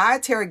that our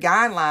dietary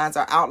guidelines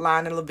are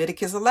outlined in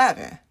Leviticus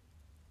 11.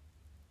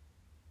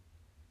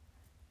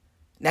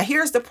 Now,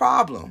 here's the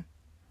problem.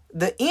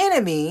 The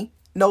enemy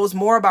knows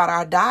more about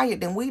our diet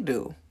than we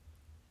do.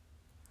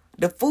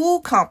 The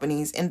food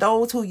companies and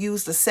those who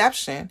use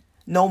deception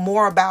know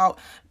more about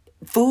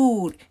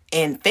food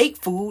and fake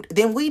food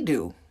than we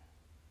do.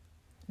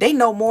 They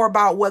know more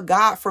about what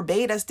God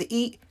forbade us to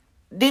eat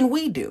than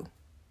we do.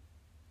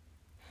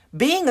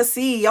 Being a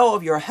CEO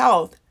of your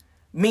health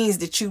means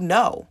that you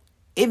know.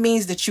 It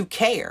means that you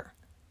care.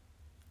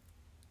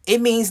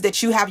 It means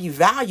that you have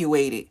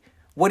evaluated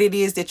what it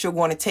is that you're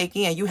going to take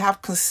in. You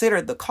have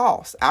considered the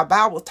cost. Our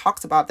Bible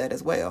talks about that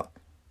as well.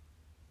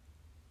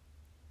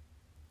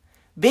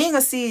 Being a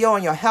CEO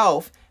in your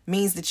health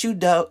means that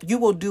you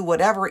will do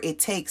whatever it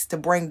takes to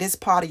bring this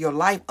part of your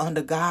life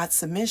under God's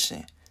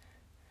submission.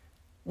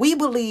 We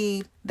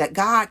believe that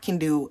God can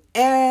do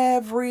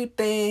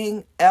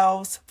everything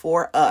else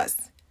for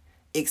us.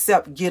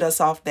 except get us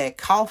off that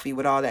coffee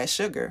with all that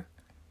sugar.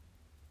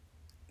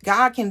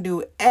 God can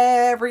do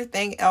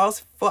everything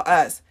else for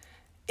us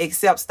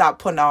except stop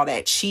putting all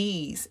that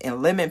cheese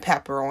and lemon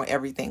pepper on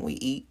everything we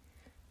eat.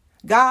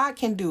 God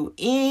can do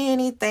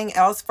anything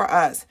else for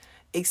us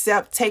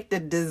except take the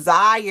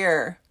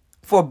desire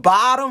for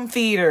bottom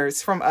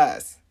feeders from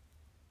us.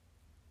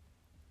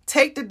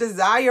 Take the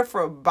desire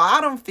for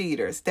bottom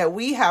feeders that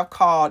we have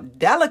called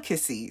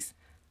delicacies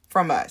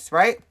from us,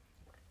 right?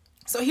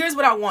 So here's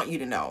what I want you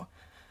to know.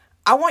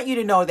 I want you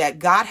to know that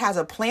God has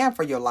a plan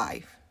for your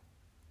life.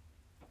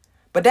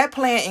 But that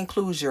plan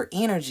includes your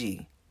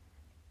energy,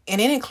 and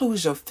it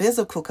includes your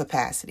physical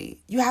capacity.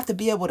 You have to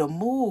be able to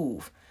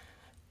move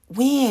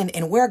when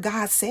and where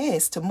God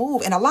says to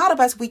move. And a lot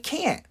of us, we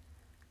can't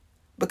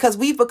because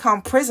we've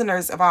become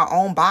prisoners of our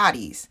own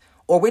bodies,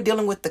 or we're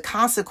dealing with the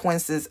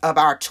consequences of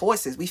our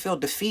choices. We feel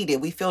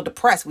defeated. We feel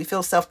depressed. We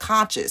feel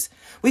self-conscious.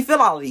 We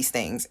feel all of these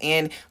things.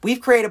 And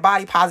we've created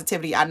body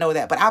positivity. I know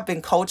that. But I've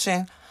been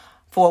coaching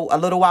for a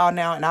little while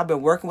now, and I've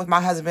been working with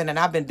my husband, and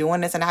I've been doing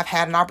this, and I've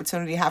had an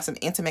opportunity to have some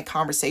intimate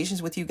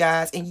conversations with you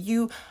guys, and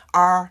you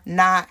are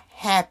not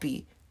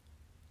happy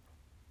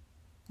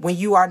when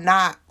you are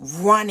not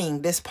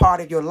running this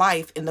part of your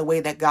life in the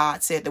way that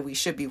God said that we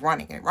should be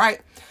running it, right?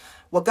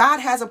 Well, God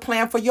has a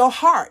plan for your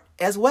heart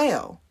as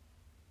well.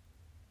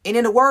 And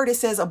in the word, it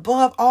says,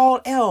 above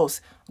all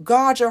else,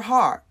 guard your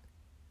heart,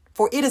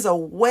 for it is a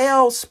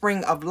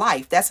wellspring of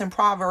life. That's in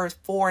Proverbs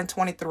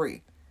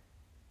 4:23.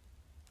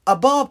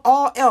 Above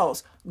all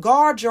else,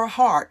 guard your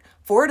heart,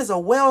 for it is a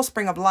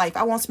wellspring of life.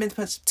 I won't spend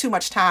too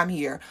much time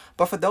here,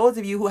 but for those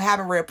of you who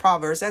haven't read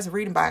Proverbs, that's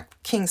reading by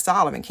King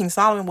Solomon. King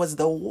Solomon was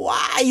the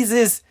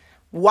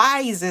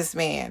wisest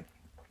man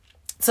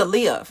to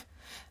live.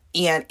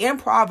 And in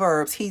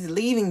Proverbs, he's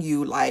leaving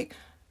you like,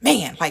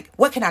 man, like,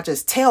 what can I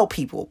just tell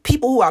people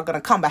who are going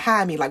to come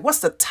behind me? Like, what's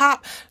the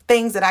top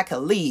things that I could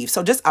leave?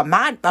 So just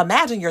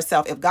imagine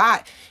yourself, if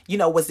God,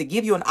 was to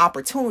give you an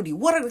opportunity,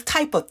 what are the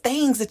type of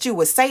things that you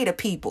would say to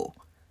people?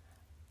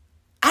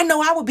 I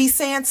know I would be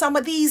saying some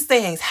of these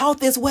things.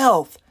 Health is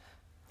wealth.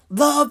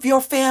 Love your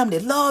family.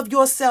 Love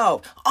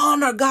yourself.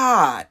 Honor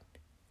God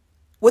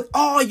with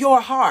all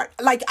your heart.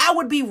 Like, I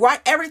would be right.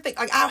 Everything.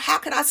 Like, how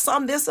can I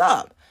sum this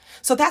up?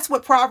 So that's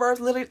what Proverbs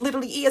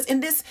literally is.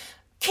 And this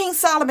King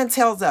Solomon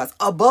tells us,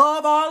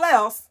 above all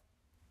else,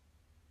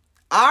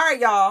 all right,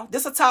 y'all,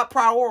 this is a top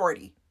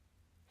priority.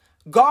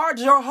 Guard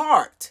your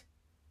heart,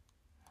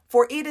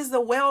 for it is the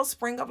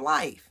wellspring of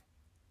life.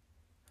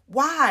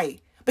 Why?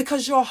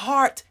 Because your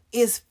heart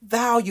is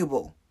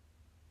valuable.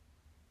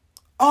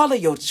 All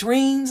of your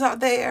dreams are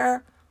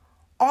there.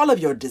 All of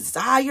your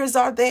desires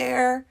are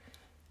there.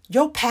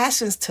 Your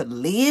passions to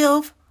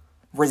live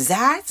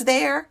resides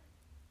there.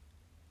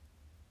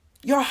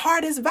 Your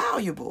heart is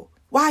valuable.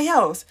 Why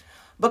else?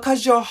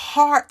 Because your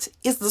heart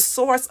is the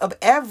source of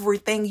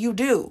everything you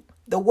do.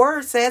 The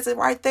word says it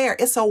right there.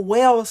 It's a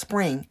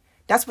wellspring.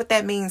 That's what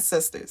that means,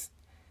 sisters.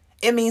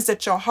 It means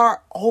that your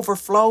heart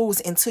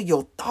overflows into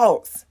your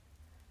thoughts.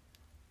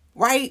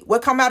 Right?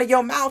 What come out of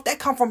your mouth, that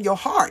come from your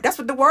heart. That's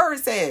what the word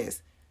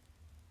says.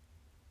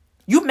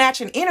 You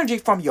matching energy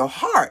from your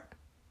heart.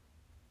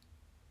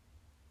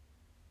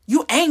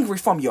 You angry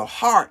from your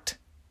heart.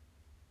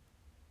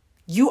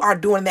 You are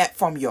doing that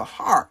from your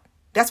heart.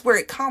 That's where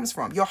it comes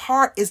from. Your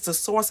heart is the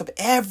source of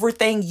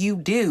everything you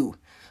do,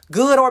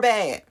 good or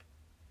bad.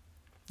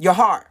 Your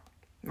heart,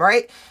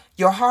 right?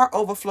 Your heart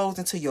overflows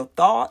into your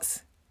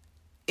thoughts.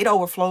 It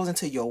overflows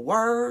into your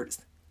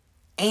words,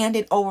 and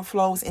it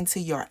overflows into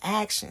your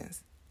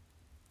actions.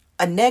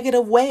 A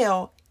negative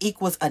well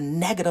equals a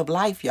negative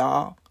life,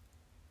 y'all.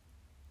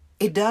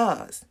 It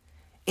does.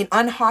 An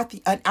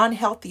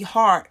unhealthy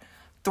heart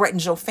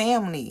threatens your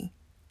family.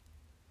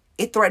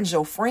 It threatens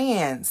your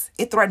friends.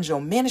 It threatens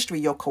your ministry,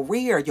 your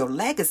career, your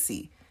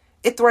legacy.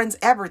 It threatens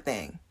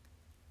everything.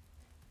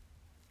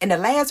 And the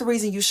last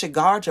reason you should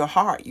guard your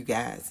heart, you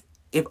guys,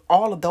 if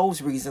all of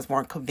those reasons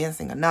weren't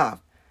convincing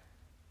enough,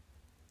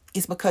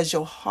 is because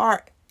your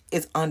heart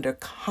is under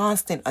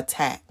constant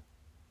attack.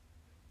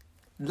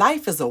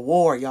 Life is a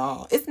war,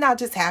 y'all. It's not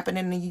just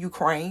happening in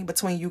Ukraine,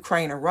 between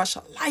Ukraine and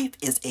Russia. Life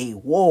is a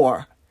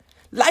war.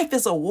 Life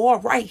is a war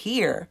right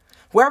here.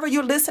 Wherever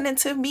you're listening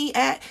to me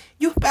at,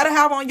 you better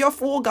have on your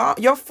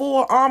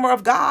full armor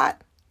of God.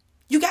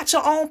 You got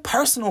your own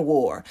personal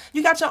war.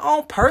 You got your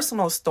own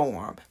personal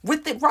storm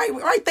with it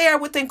right there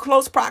within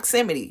close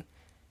proximity.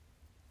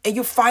 And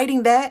you're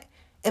fighting that.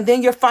 And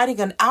then you're fighting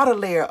an outer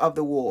layer of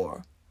the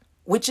war,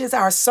 which is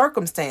our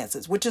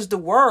circumstances, which is the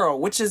world,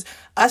 which is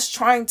us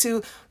trying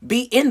to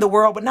be in the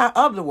world, but not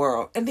of the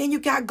world. And then you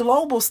got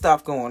global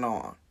stuff going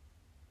on.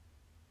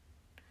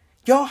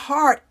 Your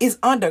heart is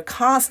under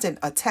constant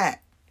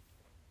attack.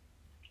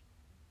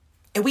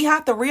 And we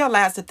have to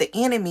realize that the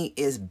enemy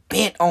is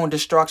bent on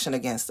destruction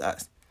against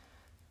us.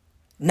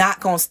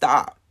 Not going to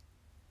stop.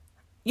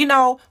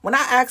 When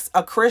I ask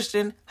a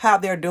Christian how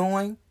they're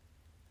doing,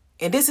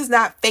 and this is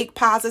not fake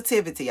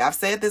positivity. I've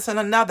said this in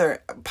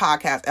another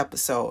podcast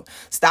episode.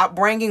 Stop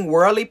bringing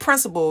worldly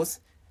principles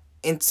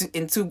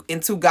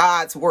into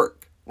God's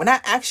work. When I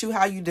ask you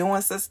how you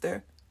doing,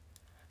 sister,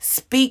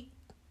 speak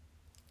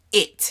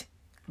it.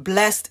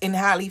 Blessed and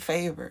highly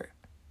favored.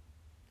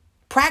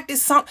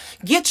 Practice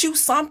get you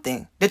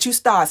something that you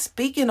start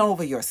speaking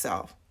over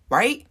yourself,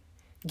 right?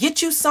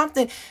 Get you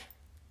something,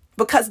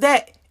 because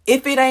that,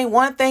 if it ain't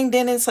one thing,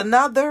 then it's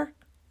another.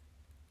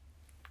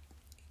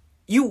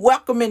 You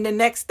welcome in the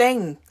next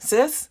thing,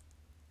 sis.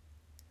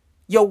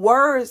 Your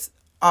words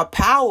are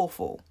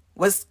powerful.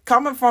 What's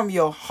coming from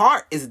your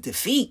heart is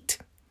defeat.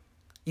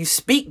 You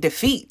speak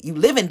defeat. You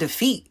live in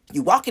defeat.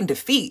 You walk in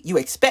defeat. You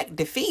expect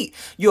defeat.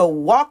 You're a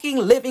walking,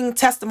 living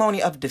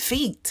testimony of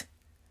defeat.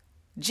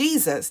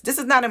 Jesus, this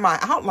is not in my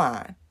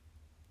outline.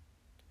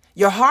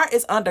 Your heart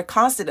is under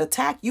constant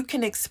attack. You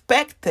can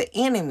expect the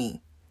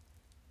enemy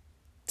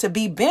to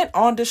be bent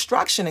on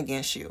destruction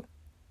against you.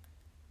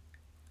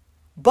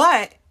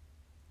 But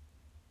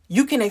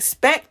you can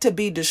expect to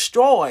be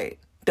destroyed,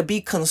 to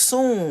be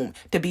consumed,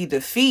 to be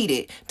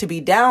defeated, to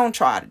be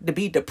downtrodden, to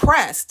be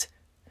depressed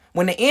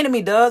when the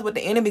enemy does what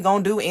the enemy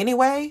gonna do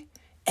anyway,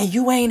 and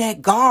you ain't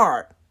at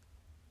guard.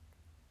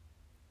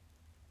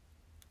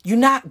 You're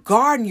not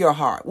guarding your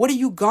heart. What are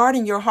you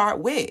guarding your heart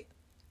with?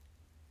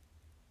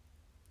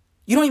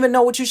 You don't even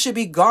know what you should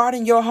be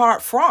guarding your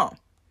heart from.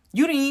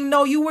 You didn't even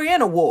know you were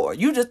in a war.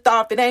 You just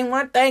thought if it ain't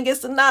one thing,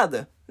 it's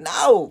another.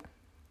 No.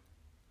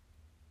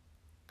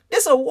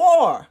 It's a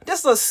war. This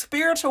is a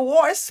spiritual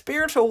war. It's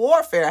spiritual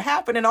warfare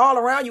happening all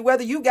around you,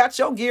 whether you got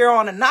your gear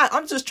on or not.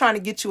 I'm just trying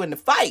to get you in the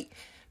fight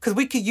because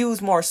we could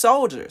use more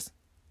soldiers.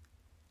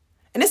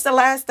 And it's the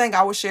last thing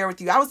I will share with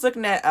you. I was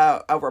looking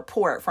at a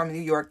report from the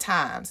New York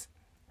Times.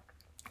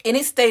 And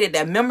it stated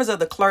that members of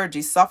the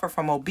clergy suffer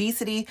from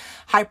obesity,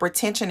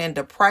 hypertension, and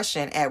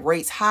depression at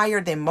rates higher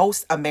than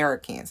most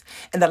Americans.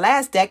 In the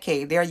last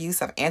decade, their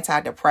use of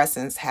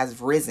antidepressants has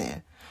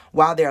risen,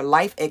 while their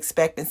life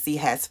expectancy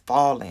has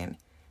fallen.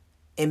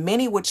 And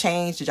many would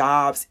change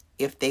jobs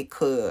if they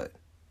could.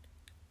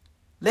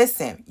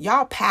 Listen,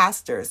 y'all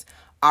pastors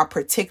are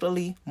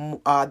particularly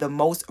the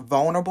most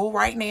vulnerable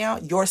right now.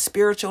 Your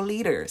spiritual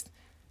leaders.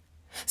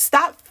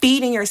 Stop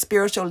feeding your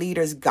spiritual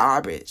leaders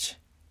garbage.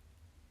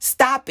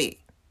 Stop it.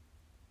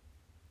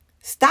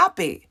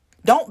 Stop it.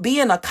 Don't be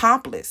an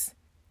accomplice.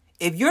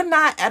 If you're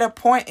not at a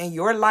point in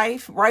your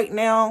life right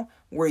now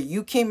where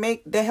you can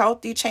make the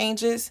healthy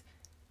changes,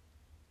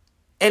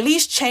 at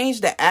least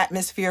change the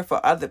atmosphere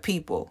for other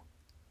people.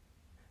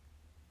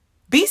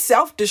 Be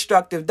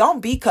self-destructive. Don't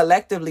be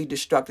collectively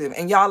destructive.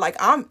 And y'all,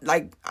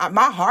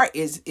 my heart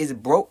is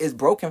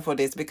broken for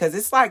this, because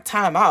it's like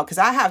time out. Because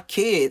I have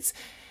kids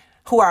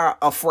who are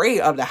afraid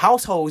of the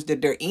households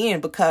that they're in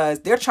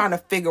because they're trying to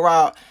figure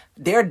out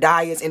their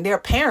diets and their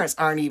parents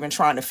aren't even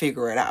trying to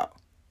figure it out.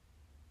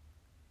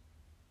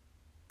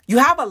 You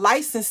have a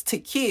license to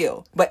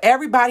kill, but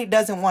everybody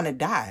doesn't want to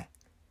die.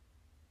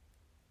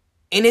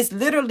 And it's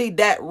literally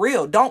that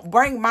real. Don't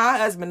bring my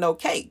husband no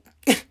cake.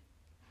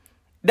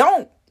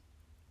 Don't.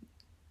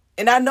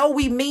 And I know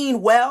we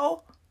mean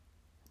well,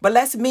 but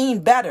let's mean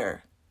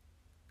better.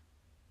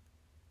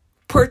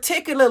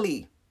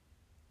 Particularly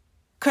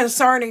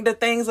concerning the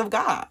things of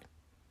God.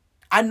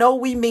 I know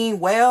we mean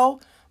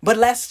well, but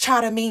let's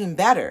try to mean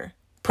better,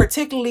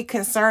 particularly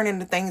concerning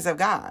the things of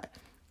God.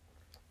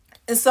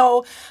 And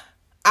so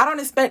I don't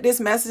expect this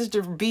message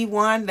to be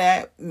one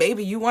that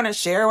maybe you want to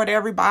share with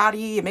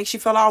everybody. It makes you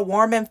feel all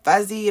warm and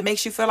fuzzy. It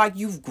makes you feel like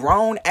you've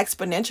grown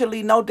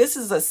exponentially. No, this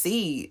is a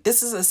seed.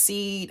 This is a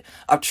seed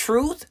of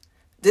truth.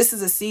 This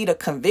is a seed of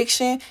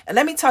conviction. And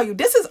let me tell you,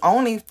 this is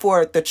only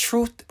for the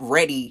truth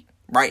ready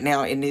right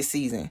now in this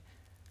season.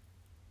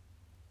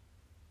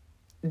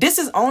 This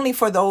is only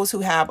for those who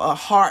have a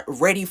heart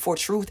ready for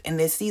truth in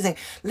this season.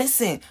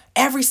 Listen,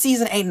 every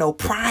season ain't no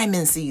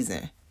priming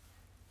season.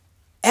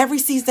 Every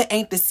season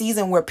ain't the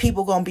season where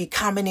people going to be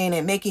coming in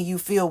and making you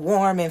feel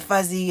warm and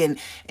fuzzy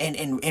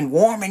and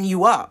warming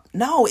you up.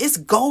 No, it's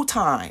go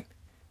time.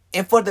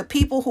 And for the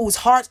people whose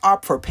hearts are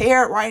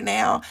prepared right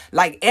now,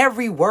 like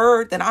every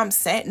word that I'm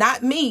saying,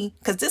 not me,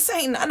 because this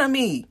ain't none of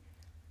me.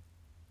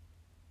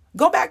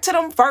 Go back to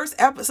them first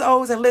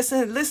episodes and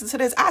listen to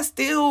this. I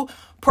still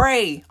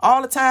pray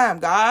all the time.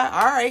 God,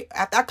 all right,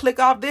 after I click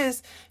off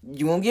this,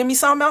 you gonna give me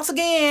something else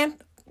again,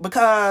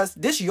 because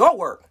this your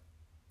work,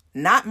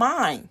 not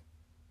mine.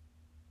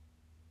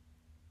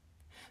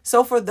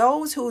 So for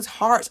those whose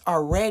hearts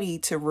are ready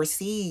to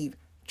receive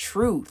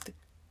truth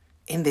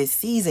in this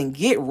season,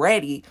 get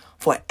ready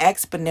for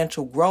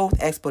exponential growth,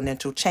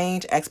 exponential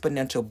change,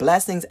 exponential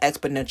blessings,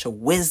 exponential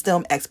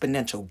wisdom,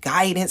 exponential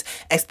guidance,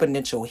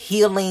 exponential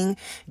healing.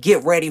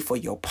 Get ready for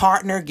your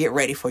partner. Get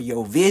ready for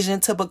your vision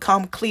to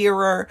become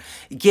clearer.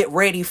 Get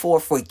ready for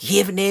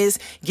forgiveness.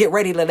 Get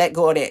ready to let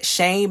go of that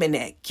shame and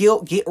that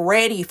guilt. Get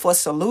ready for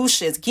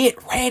solutions.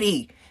 Get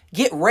ready.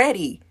 Get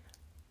ready.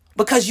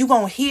 Because you're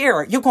going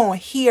to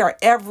hear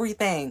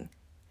everything.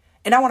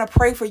 And I want to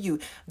pray for you.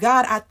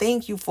 God, I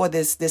thank you for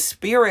this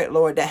spirit,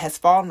 Lord, that has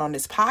fallen on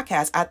this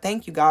podcast. I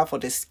thank you, God, for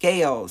the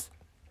scales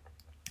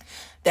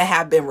that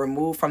have been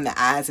removed from the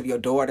eyes of your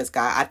daughters,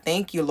 God. I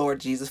thank you, Lord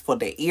Jesus, for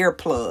the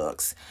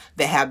earplugs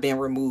that have been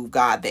removed,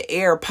 God, the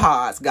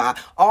AirPods, God,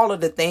 all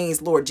of the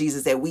things, Lord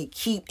Jesus, that we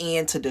keep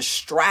in to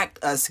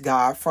distract us,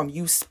 God, from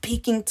you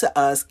speaking to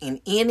us in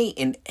any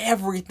and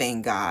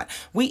everything, God.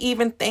 We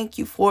even thank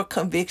you for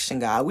conviction,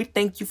 God. We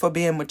thank you for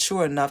being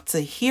mature enough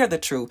to hear the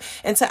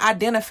truth and to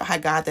identify,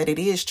 God, that it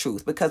is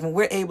truth. Because when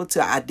we're able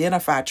to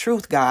identify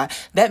truth, God,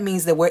 that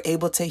means that we're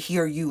able to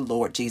hear you,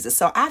 Lord Jesus.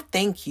 So I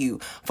thank you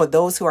for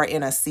those who are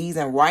in a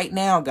season right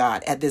now,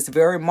 God, at this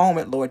very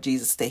moment, Lord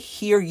Jesus, to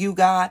hear you,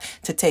 God,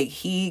 to take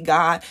heed,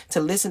 God, to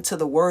listen to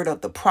the word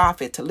of the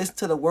prophet, to listen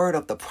to the word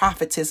of the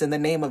prophetess in the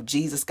name of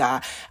Jesus,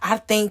 God. I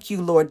thank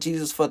you, Lord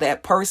Jesus, for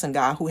that person,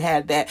 God, who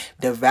had that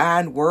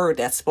divine word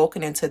that's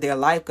spoken into their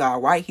life,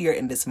 God, right here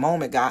in this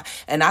moment, God.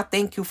 And I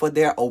thank you for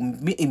their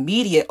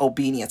immediate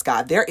obedience,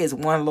 God. There is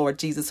one, Lord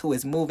Jesus, who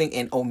is moving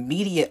in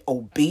immediate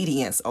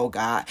obedience, oh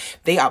God.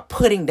 They are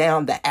putting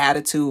down the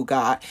attitude,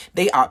 God.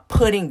 They are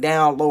putting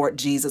down, Lord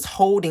Jesus,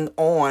 holding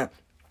on,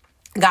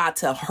 God,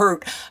 to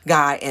hurt,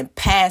 God, and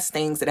past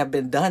things that have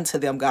been done to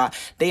them, God.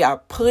 They are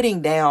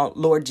putting down,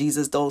 Lord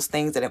Jesus, those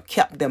things that have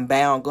kept them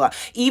bound, God.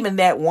 Even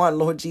that one,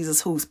 Lord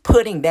Jesus, who's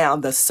putting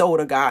down the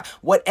soda, God.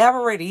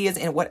 Whatever it is,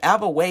 in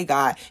whatever way,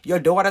 God, your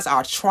daughters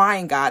are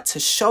trying, God, to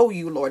show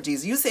you, Lord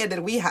Jesus. You said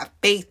that we have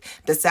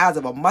faith the size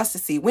of a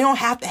mustard seed. We don't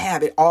have to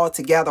have it all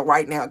together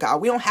right now,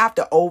 God. We don't have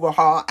to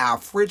overhaul our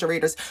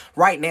refrigerators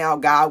right now,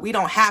 God. We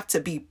don't have to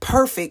be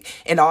perfect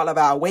in all of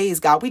our ways,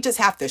 God. We just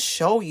have to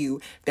show you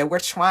that we're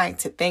trying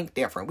to think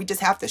different. We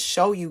just have to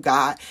show you,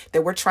 God,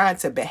 that we're trying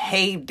to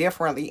behave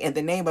differently in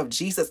the name of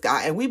Jesus,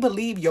 God. And we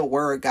believe your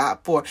word, God,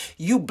 for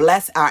you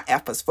bless our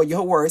efforts. For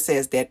your word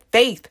says that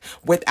faith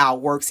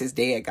without works is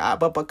dead, God.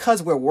 But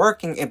because we're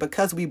working and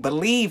because we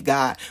believe,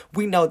 God,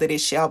 we know that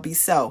it shall be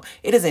so.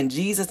 It is in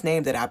Jesus'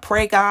 name that I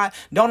pray, God.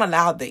 Don't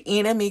allow the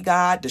enemy,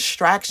 God,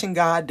 distraction,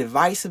 God,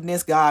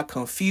 divisiveness, God,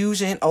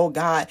 confusion, oh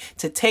God,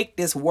 to take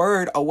this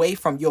word away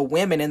from your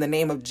women in the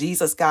name of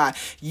Jesus, God.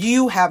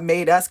 You have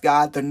made us,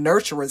 God, the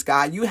nurturers, God.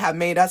 You have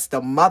made us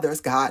the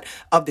mothers, God,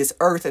 of this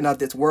earth and of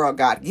this world,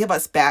 God. Give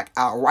us back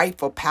our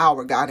rightful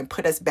power, God, and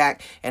put us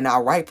back in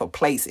our rightful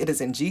place. It is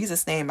in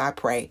Jesus' name I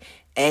pray.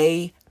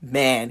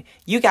 Amen.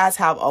 You guys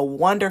have a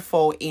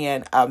wonderful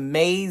and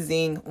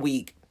amazing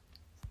week.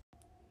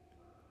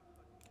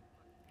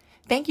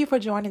 Thank you for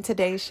joining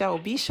today's show.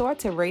 Be sure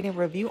to rate and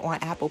review on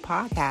Apple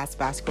Podcasts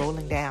by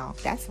scrolling down.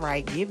 That's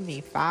right. Give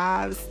me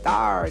 5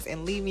 stars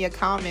and leave me a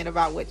comment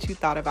about what you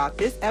thought about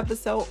this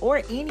episode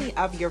or any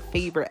of your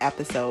favorite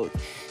episodes.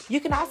 You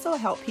can also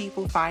help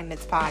people find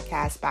this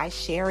podcast by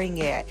sharing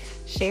it.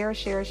 Share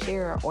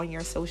on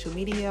your social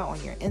media,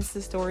 on your Insta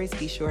stories.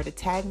 Be sure to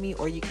tag me,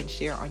 or you can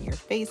share on your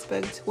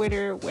Facebook,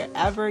 Twitter,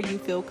 wherever you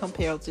feel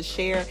compelled to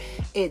share.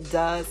 It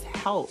does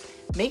help.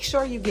 Make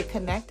sure you get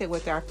connected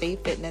with our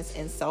Faith, Fitness,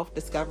 and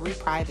Self-Discovery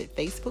private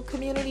Facebook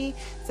community.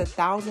 It's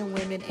 1,000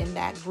 women in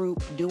that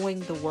group doing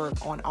the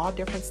work on all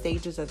different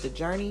stages of the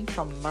journey,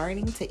 from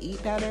learning to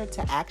eat better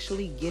to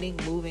actually getting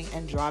moving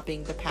and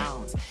dropping the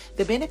pounds.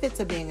 The benefits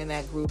of being in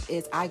that group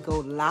is I go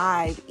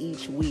live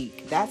each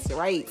week. That's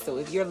right. So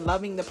if you're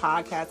loving the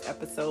podcast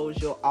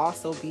episodes, you'll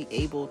also be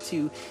able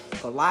to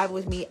go live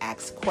with me,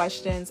 ask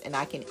questions, and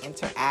I can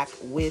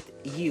interact with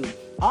you.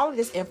 All of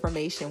this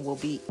information will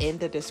be in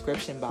the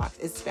description box,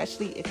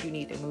 especially if you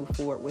need to move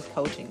forward with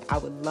coaching. I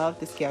would love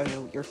to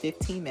schedule your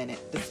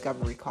 15-minute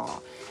discovery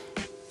call.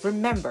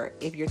 Remember,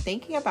 if you're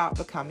thinking about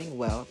becoming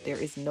well, there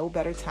is no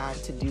better time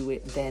to do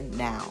it than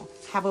now.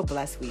 Have a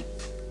blessed week.